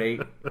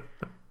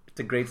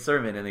a great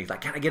sermon. And he's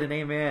like, "Can I get an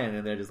amen?"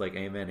 And they're just like,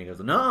 "Amen." And he goes,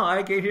 "No,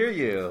 I can't hear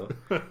you."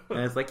 And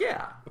it's like,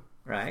 "Yeah,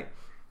 right."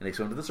 And they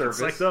swim to the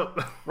surface. It's up.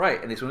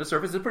 Right, and they swim to the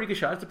surface. It's a pretty good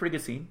shot. It's a pretty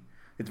good scene.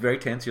 It's very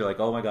tense. You're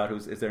like, "Oh my god, are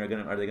they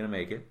going to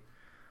make it?"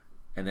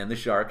 And then the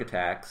shark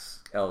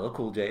attacks LL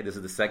Cool J. This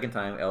is the second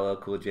time LL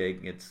Cool J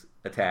gets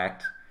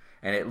attacked,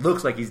 and it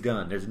looks like he's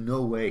done. There's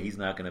no way he's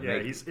not going to make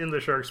it. Yeah, he's in the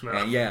shark's mouth.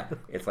 And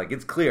it's like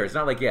it's clear. It's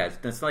not like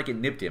it's not like it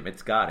nipped him.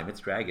 It's got him. It's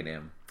dragging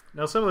him.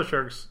 Now some of the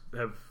sharks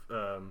have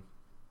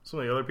some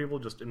of the other people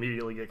just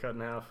immediately get cut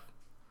in half.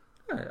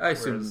 I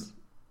assume.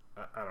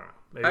 I don't know.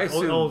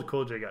 Maybe old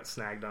Cool J got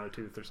snagged on a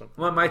tooth or something.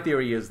 Well, my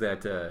theory is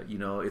that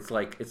it's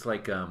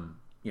like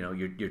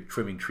you're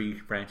trimming tree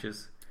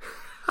branches.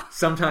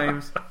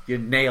 Sometimes you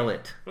nail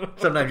it.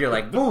 Sometimes you're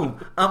like,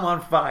 boom, I'm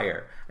on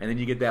fire, and then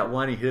you get that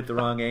one, you hit it the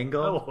wrong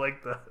angle. I don't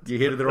like that. You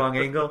hit it the wrong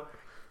angle,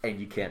 and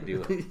you can't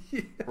do it.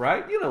 Yeah.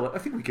 Right? I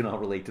think we can all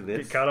relate to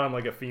this. Get caught on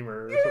like a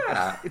femur.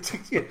 Or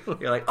something.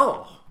 You're like,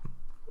 oh,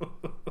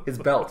 his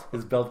belt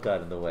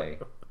got in the way.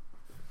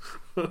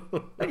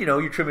 And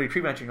you're trimming a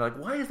tree branch and you're like,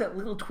 why is that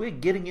little twig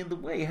getting in the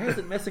way? How is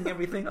it messing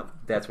everything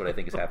up? That's what I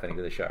think is happening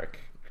to the shark.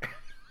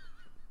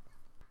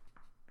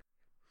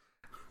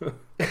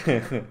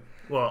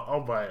 Well,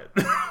 I'll buy it.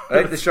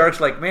 Right? The shark's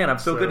like, man, I'm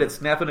so good at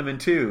snapping them in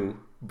two,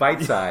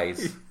 bite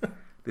size.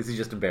 This is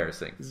just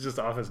embarrassing. He's just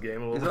off his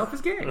game a little bit. He's off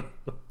his game.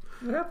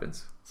 What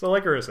happens? So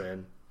like we were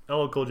saying,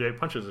 LL Cool J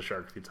punches the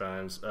shark a few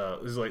times.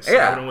 He's like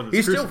stabbing him with his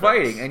he's still crucifix.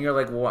 fighting, and you're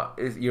like, what?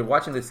 You're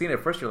watching the scene at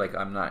first. You're like,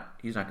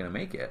 he's not going to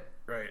make it.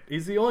 Right.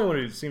 He's the only one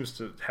who seems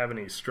to have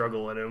any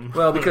struggle in him.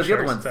 Well, because the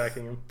other ones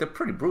attacking him. They're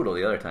pretty brutal.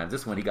 The other times,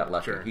 this one he got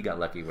lucky. Sure. He got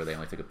lucky where they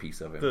only took a piece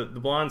of him. The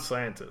blonde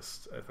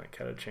scientist, I think,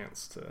 had a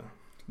chance to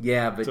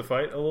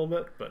fight a little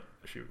bit, but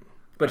shoot.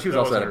 But she was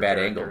also at a bad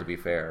angle, to be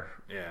fair.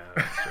 Yeah,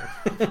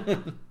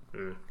 that's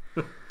true.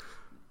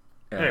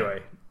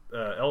 Anyway,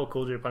 LL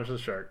Cool J punches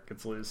the shark,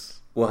 gets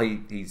loose. Well,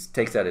 he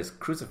takes out his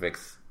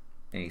crucifix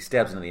and he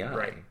stabs him in the eye,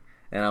 right.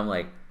 And I'm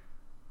like,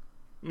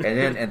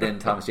 and then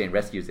Thomas Jane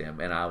rescues him,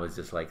 and I was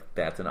just like,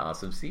 that's an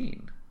awesome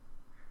scene.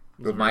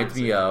 Reminds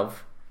me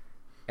of,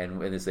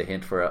 and it's a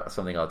hint for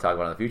something I'll talk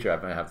about in the future.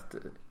 I'm going to have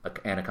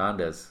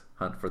Anaconda's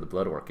Hunt for the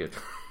Blood Orchid.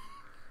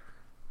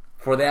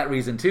 For that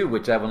reason too,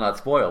 which I will not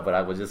spoil, but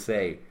I will just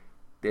say,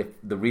 if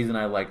the reason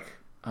I like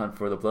Hunt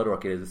for the Blood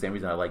Orchid is the same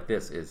reason I like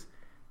this, is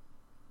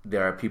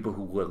there are people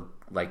who will,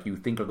 like you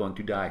think are going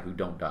to die, who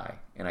don't die,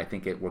 and I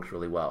think it works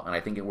really well, and I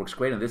think it works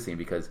great in this scene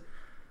because,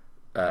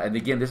 and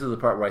again, this is the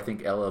part where I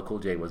think LL Cool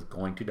J was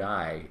going to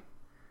die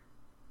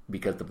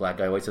because the black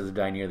guy always says to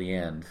die near the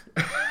end,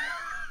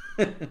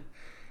 and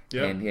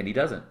he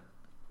doesn't.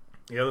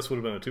 Yeah, this would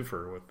have been a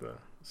twofer with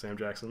Sam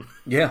Jackson.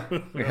 Yeah,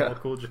 LL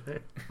Cool J.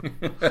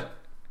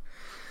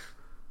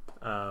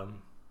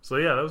 So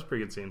yeah, that was a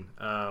pretty good scene.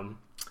 And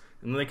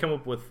then they come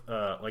up with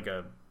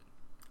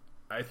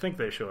I think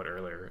they show it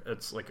earlier.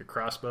 It's like a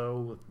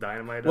crossbow with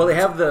dynamite. Well, they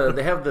have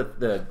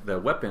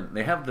the weapon.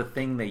 They have the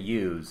thing they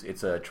use.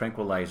 It's a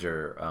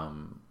tranquilizer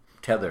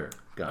tether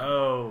gun.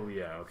 Oh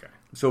yeah, okay.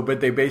 So, but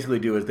they basically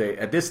do is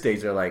at this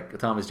stage they're like,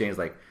 Thomas Jane's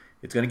like,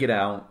 it's going to get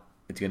out,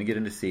 it's going to get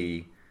into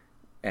sea,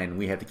 and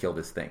we have to kill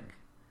this thing,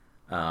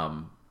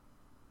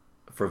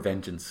 for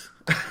vengeance.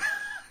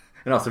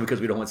 And also because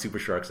we don't want super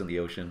sharks in the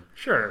ocean.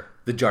 Sure.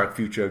 The dark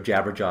future of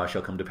Jabberjaw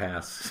shall come to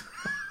pass.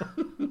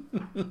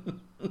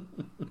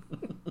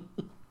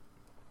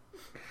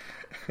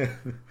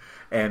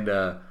 And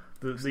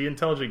the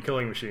intelligent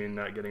killing machine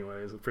not getting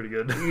away is pretty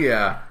good.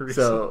 Yeah.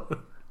 So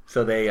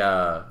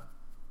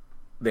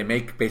they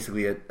make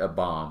basically a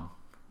bomb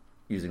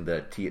using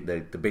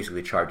the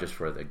basically charges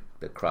for the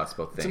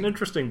crossbow thing. It's an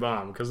interesting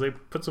bomb because they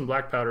put some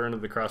black powder into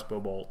the crossbow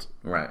bolt.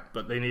 Right.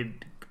 But they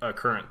need a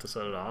current to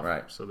set it off.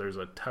 Right. So there's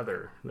a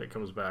tether that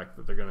comes back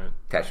that they're going to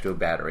attach to a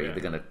battery. Yeah.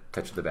 They're going to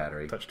touch the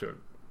battery. Touch to a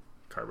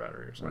car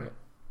battery or something.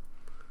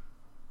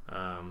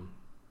 Right.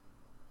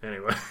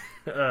 Anyway,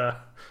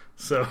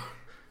 so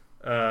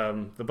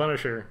the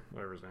Punisher,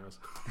 whatever his name is,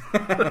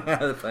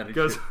 the Punisher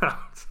goes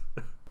out.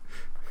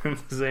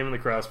 He's aiming the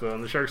crossbow,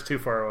 and the shark's too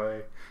far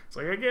away. It's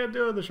like, I can't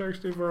do it. The shark's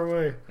too far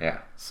away. Yeah.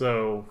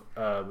 So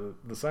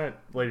the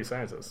lady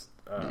scientist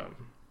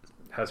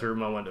has her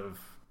moment of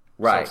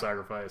Right.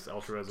 self-sacrifice,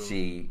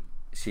 altruism.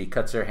 She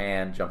cuts her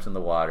hand, jumps in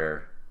the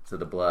water to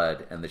the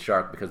blood, and the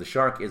shark, because the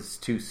shark is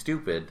too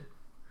stupid.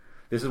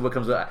 This is what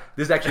comes. This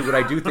is actually what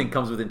I do think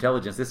comes with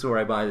intelligence. This is where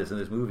I buy this in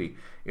this movie.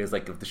 Is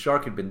like if the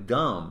shark had been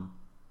dumb,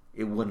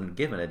 it wouldn't have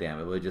given a damn.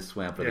 It would have just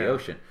swam for the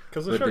ocean.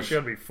 Because the shark's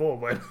gonna be full,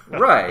 but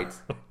right.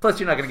 Plus,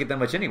 you're not gonna get that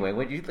much anyway.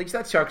 When you like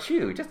that shark's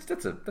huge,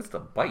 that's a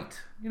bite.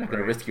 You're not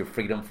gonna risk your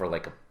freedom for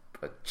like a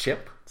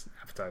chip. It's an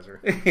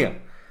appetizer. Yeah,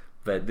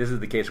 but this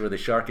is the case where the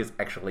shark is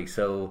actually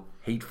so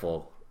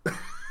hateful.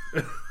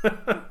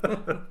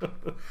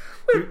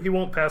 He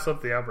won't pass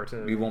up the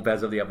opportunity. He won't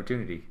pass up the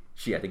opportunity.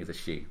 I think it's a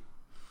she.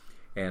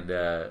 And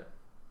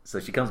so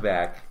she comes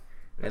back,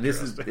 and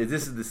this is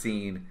the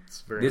scene.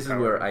 This is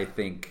where I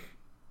think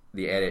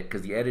the edit,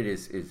 because the edit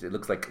is it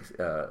looks like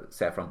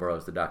Saffron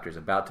Burrows, the doctor, is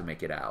about to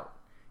make it out,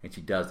 and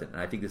she doesn't.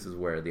 And I think this is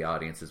where the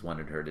audience has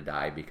wanted her to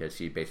die, because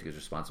she basically is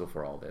responsible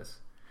for all this.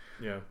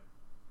 Yeah.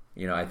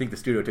 You know, I think the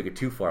studio took it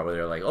too far, where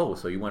they're like, "Oh,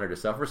 so you want her to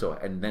suffer? So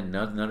and then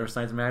none of her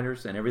science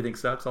matters, and everything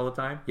sucks all the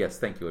time." Yes,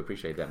 thank you. I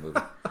appreciate that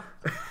movie.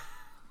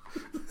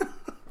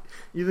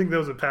 You think that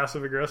was a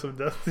passive aggressive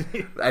death?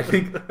 I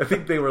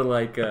think they were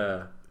like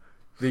the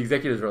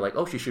executives were like,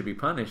 "Oh, she should be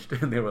punished,"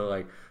 and they were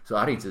like, "So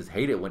audiences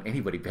hate it when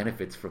anybody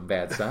benefits from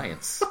bad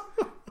science."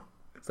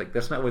 It's like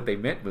that's not what they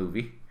meant,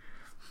 movie.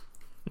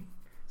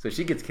 So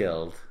she gets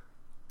killed,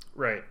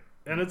 right?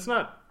 And it's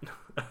not.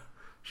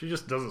 She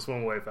just doesn't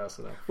swim away fast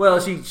enough. Well,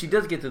 she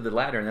does get to the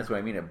ladder, and that's what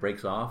I mean. It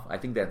breaks off. I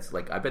think that's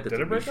like I bet that's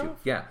Did it break off?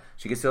 Yeah,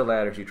 she gets to the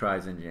ladder. She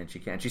tries and she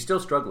can't. She's still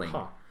struggling,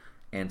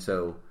 and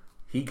so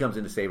he comes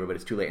in to save her, but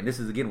it's too late. And this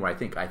is again where I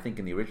think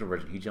in the original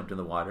version he jumped in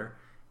the water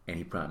and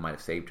he probably might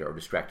have saved her or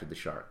distracted the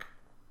shark.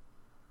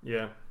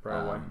 Yeah,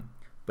 probably.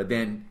 But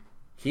then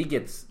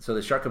so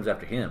the shark comes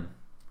after him,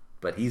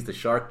 but he's the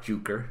shark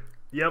juker.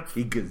 Yep,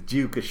 he could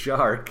juke a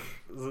shark.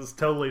 This is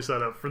totally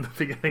set up from the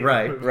beginning.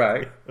 Right, of the movie.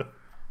 right.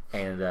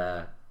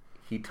 And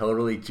he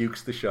totally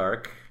jukes the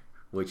shark,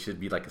 which should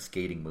be like a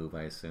skating move,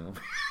 I assume.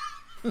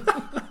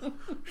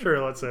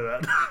 Sure, let's say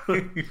that.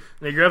 And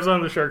he grabs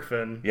on the shark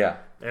fin. Yeah.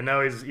 And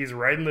now he's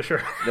riding the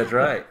shark. That's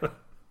right.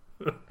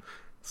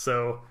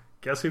 So,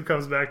 guess who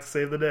comes back to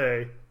save the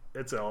day?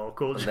 It's LL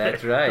Cool J.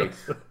 That's right.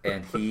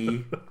 And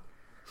he,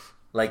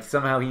 like,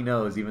 somehow he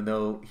knows, even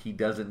though he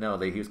doesn't know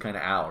that he was kind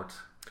of out.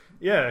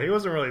 Yeah, he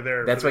wasn't really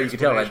there. That's why you can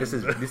tell, like, this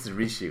is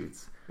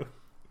reshoots.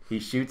 He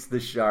shoots the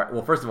shark.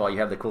 Well, first of all, you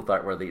have the cool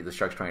thought where the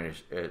shark's trying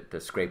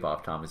to scrape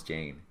off Thomas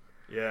Jane.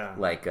 Yeah.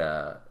 Like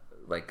a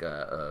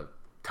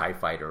TIE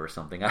fighter or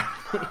something.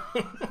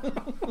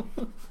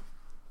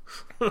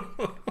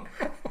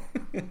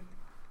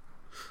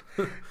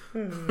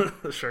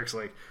 The shark's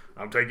like,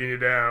 I'm taking you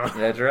down.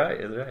 That's right.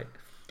 That's right.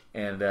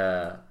 And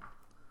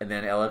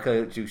then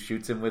Elika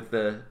shoots him with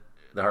the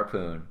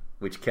harpoon,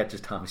 which catches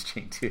Thomas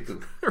Jane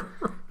too.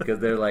 Because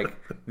they're like,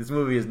 this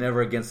movie is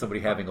never against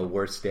somebody having a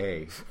worse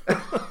day.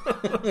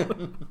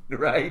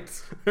 Right?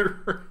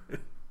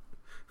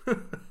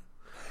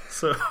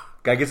 So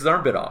guy gets his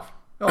arm bit off.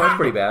 Oh, that's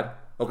pretty bad.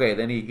 Okay,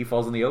 then he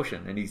falls in the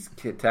ocean and he's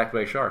attacked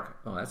by a shark.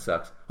 Oh, that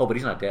sucks. Oh, but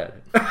he's not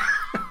dead.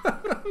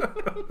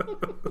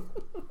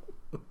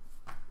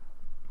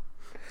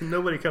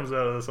 Nobody comes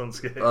out of this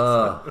unscathed.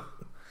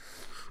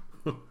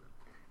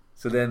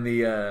 So then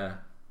the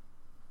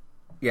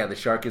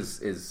shark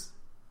is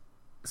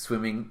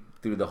swimming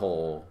through the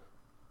hole.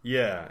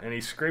 Yeah, and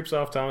he scrapes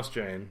off Thomas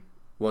Jane.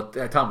 Well,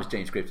 Thomas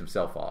Jane scrapes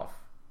himself off.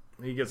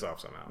 He gets off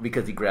somehow.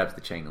 Because he grabs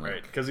the chain link.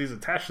 Right, because he's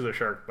attached to the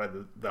shark by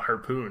the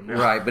harpoon.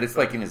 Right, but it's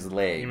like in his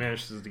leg. He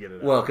manages to get it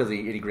out. Well, because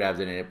he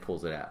grabs it and it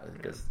pulls it out.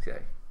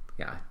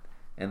 Yeah.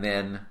 And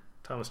then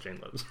Thomas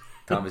Jane lives.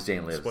 Thomas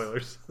Jane lives.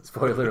 Spoilers.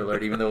 Spoiler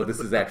alert, even though this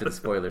is after the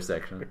spoiler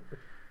section.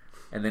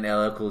 And then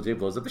LL Cool J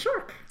blows up the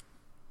shark.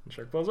 The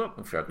shark blows up.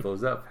 The shark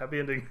blows up. Happy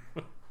ending.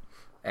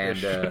 And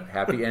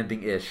happy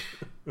ending-ish.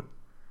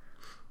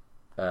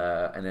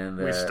 And then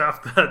we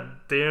stopped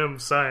that damn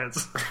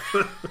science.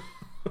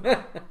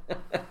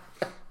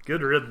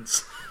 Good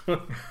riddance.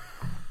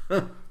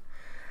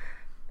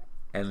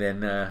 And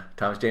then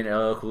Thomas Jane and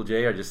LL Cool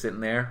J are just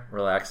sitting there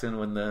relaxing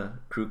when the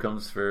crew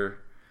comes for,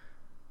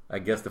 I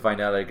guess, to find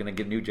out they're going to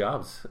get new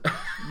jobs.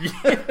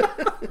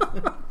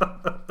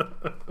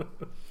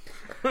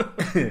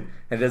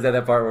 And does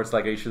that part where it's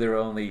like, are you sure there were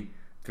only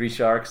 3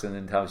 sharks? And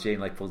then Thomas Jane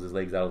like pulls his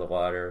legs out of the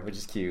water, which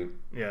is cute.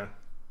 Yeah.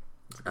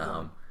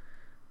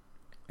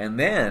 And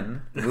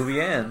then the movie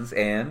ends,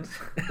 and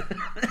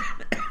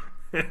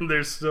and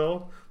there's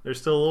still a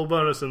little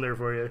bonus in there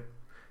for you.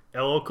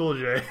 LL Cool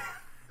J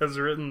has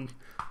written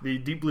the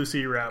Deep Blue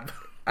Sea rap.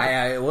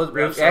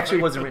 It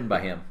actually wasn't written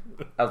by him.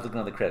 I was looking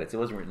on the credits. It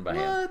wasn't written by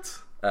him.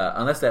 What?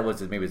 Unless that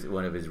was maybe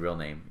one of his real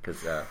name.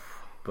 Because,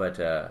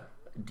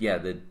 yeah,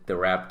 the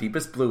rap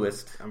Deepest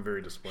Bluest. I'm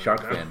very disappointed.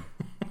 Shark Fin.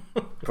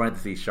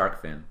 Parentheses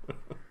Shark Fin.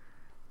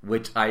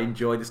 Which I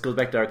enjoy. This goes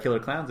back to our Killer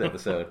Clowns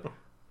episode.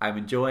 I'm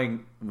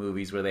enjoying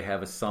movies where they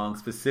have a song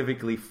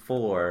specifically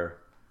for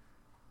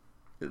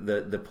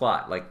the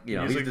plot, like, you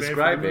know, Music he's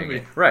describing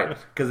it, right?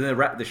 Because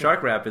the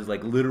shark rap is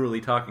like literally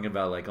talking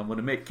about like, I'm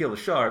going to kill the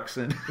sharks,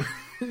 and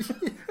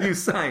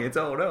Use science.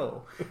 Oh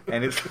no!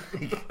 And it's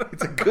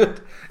a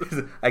good.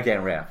 I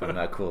can't rap. I'm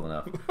not cool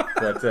enough.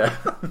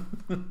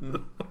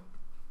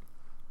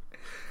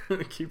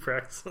 But keep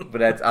practicing.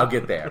 But I'll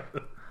get there.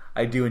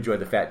 I do enjoy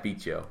the Fat Beat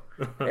Joe.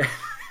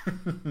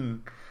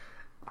 From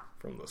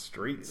the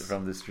streets.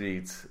 From the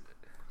streets.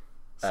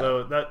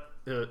 So that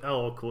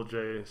LL Cool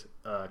J's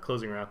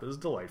closing rap is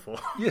delightful.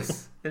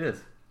 Yes, it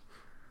is.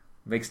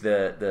 Makes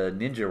the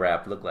ninja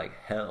rap look like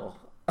hell.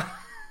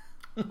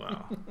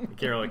 Wow. You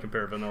can't really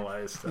compare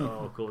Vanilla Ice to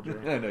LL Cool J.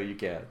 I know you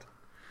can't.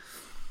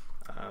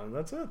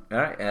 That's it. All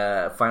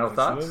right. Final That's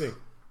thoughts? the movie.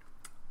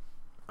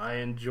 I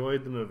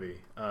enjoyed the movie.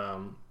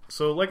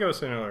 So like I was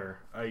saying earlier,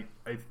 I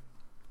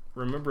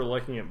remember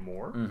liking it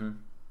more,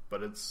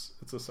 but it's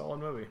a solid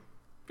movie.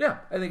 Yeah,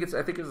 I think it's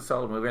a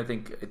solid movie. I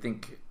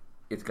think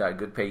it's got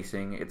good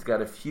pacing. It's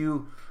got a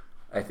few,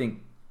 I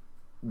think,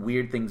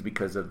 weird things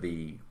because of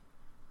the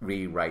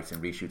rewrites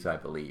and reshoots, I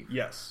believe.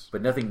 Yes,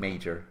 but nothing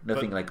major,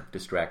 nothing like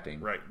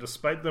distracting. Right.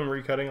 Despite them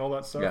recutting all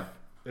that stuff, yeah,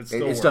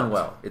 it's done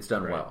well. It's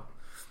done well.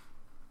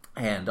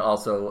 And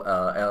also,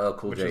 LL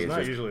Cool J is is not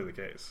just, usually the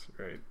case,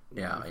 right?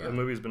 Yeah, If a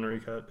movie's been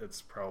recut,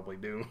 it's probably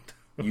doomed.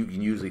 You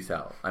can usually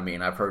tell. I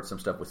mean, I've heard some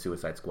stuff with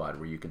Suicide Squad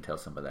where you can tell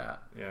some of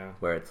that. Yeah.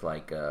 Where it's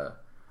like I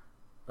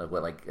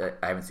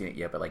haven't seen it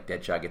yet, but like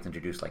Deadshot gets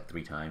introduced like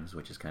 3 times,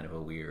 which is kind of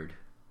a weird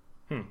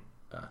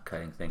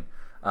cutting thing.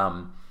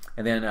 And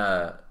then,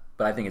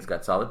 but I think it's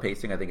got solid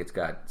pacing. I think it's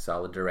got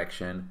solid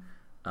direction.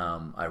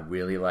 I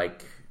really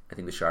like. I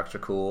think the sharks are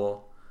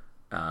cool.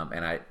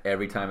 And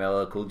every time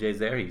LL Cool J's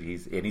there,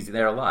 he's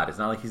there a lot. It's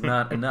not like he's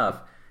not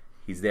enough.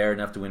 He's there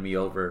enough to win me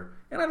over.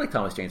 And I like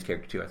Thomas Jane's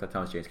character too. I thought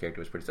Thomas Jane's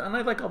character was pretty solid. And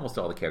I like almost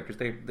all the characters.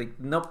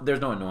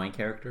 There's no annoying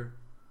character.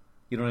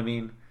 You know what I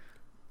mean?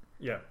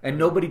 Yeah. And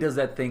nobody does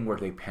that thing where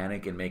they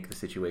panic and make the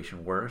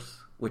situation worse,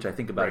 which I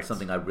think about is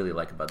something I really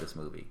like about this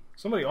movie.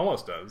 Somebody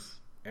almost does,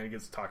 and he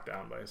gets talked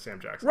down by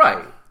Sam Jackson.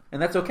 Right.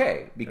 And that's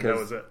okay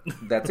because that was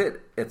it. That's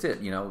it. That's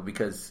it. You know,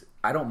 because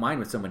I don't mind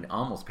when someone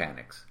almost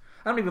panics.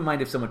 I don't even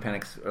mind if someone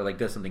panics or like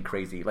does something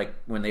crazy, like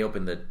when they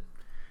open the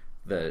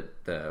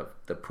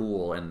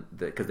pool and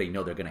because they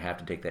know they're going to have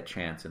to take that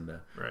chance and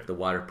the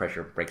water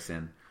pressure breaks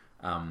in.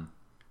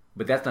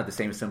 But that's not the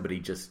same as somebody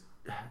just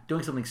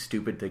doing something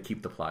stupid to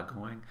keep the plot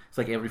going. It's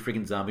like every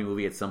freaking zombie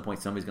movie. At some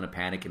point, somebody's going to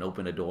panic and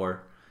open a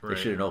door they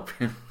shouldn't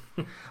open.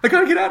 I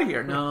gotta get out of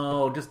here.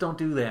 No, just don't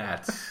do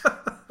that.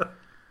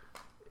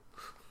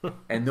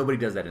 And nobody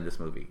does that in this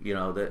movie. You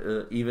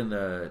know, even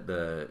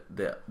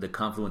the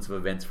confluence of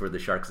events for the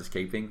sharks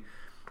escaping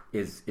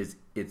is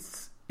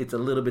it's a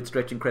little bit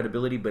stretching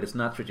credibility, but it's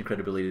not stretching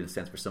credibility in a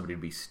sense for somebody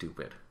to be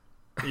stupid.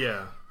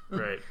 Yeah,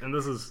 right. And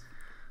this is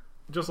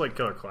just like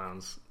Killer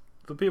Clowns.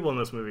 The people in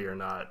this movie are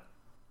not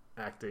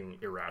acting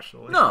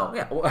irrationally. No,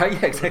 yeah,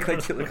 exactly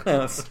like Killer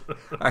Clowns.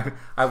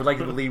 I would like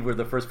to believe we're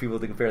the first people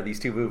to compare these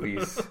two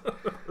movies.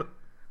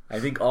 I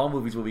think all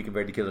movies will be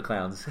compared to Killer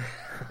Clowns.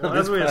 Well,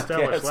 as we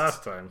established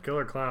last time,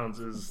 Killer Clowns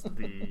is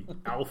the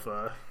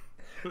alpha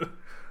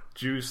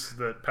juice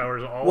that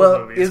powers all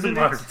movies in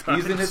modern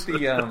times. Isn't it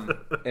the,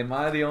 am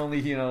I the only,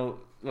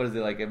 what is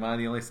it like, am I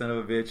the only son of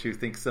a bitch who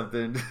thinks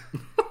something,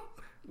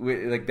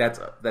 like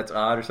that's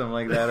odd or something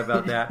like that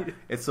about that?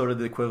 It's sort of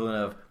the equivalent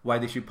of, why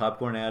they shoot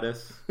popcorn at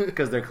us?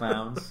 Because they're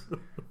clowns.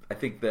 I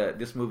think that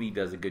this movie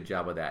does a good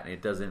job of that, and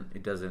it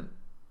doesn't,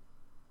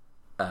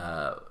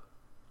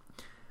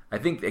 I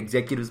think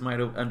executives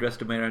might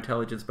underestimate our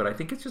intelligence, but I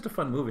think it's just a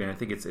fun movie, and I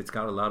think it's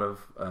got a lot of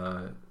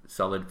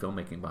solid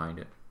filmmaking behind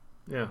it.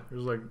 Yeah,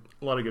 there's like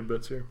a lot of good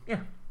bits here.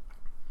 Yeah.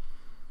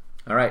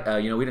 All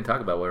right, we didn't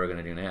talk about what we're going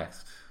to do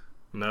next.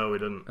 No, we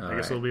didn't. I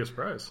guess it'll be a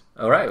surprise.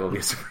 All right, it'll be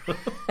a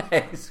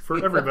surprise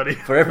for everybody.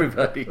 For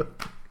everybody.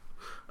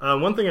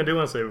 One thing I do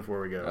want to say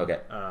before we go. Okay.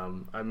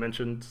 I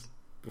mentioned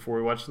before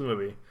we watched the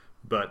movie,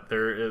 but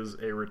there is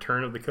a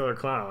Return of the Killer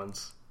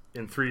Clowns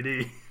in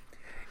 3D.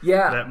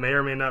 Yeah, that may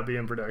or may not be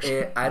in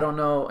production. I don't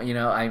know.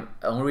 The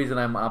only reason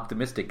I'm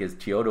optimistic is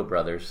Chiodo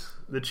Brothers.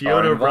 The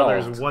Chiodo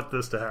Brothers want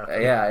this to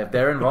happen. Yeah, if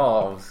they're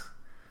involved,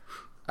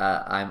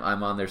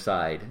 I'm on their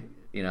side.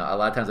 A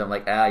lot of times I'm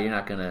like,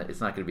 it's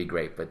not gonna be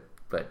great, but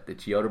the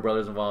Chiodo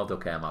Brothers involved,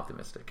 okay, I'm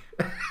optimistic.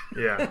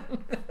 Yeah.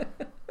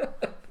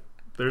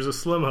 There's a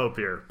slim hope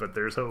here, but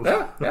there's hope.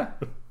 Yeah.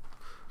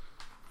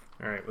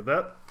 All right, with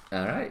that.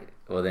 All right.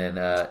 Well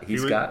then,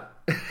 he's got.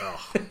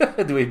 Oh.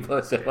 Do we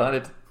put stuff on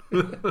it? I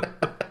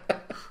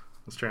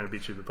was trying to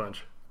beat you to the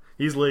punch.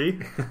 He's Lee.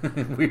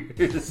 we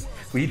just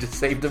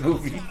saved the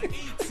movie.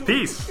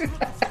 Peace. Other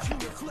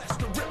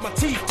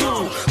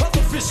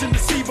fish in the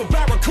sea, but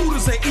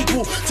barracudas ain't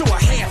equal to a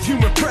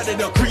half-human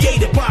predator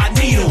created by a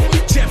needle.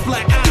 Jet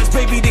black eyes,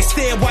 baby, they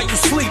stare while you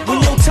sleep.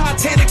 When your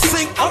Titanic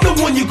sink, I'm the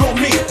one you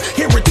gon' meet.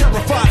 Hearing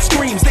terrified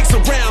screams, they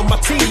surround my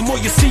team. All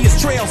you see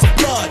is trails of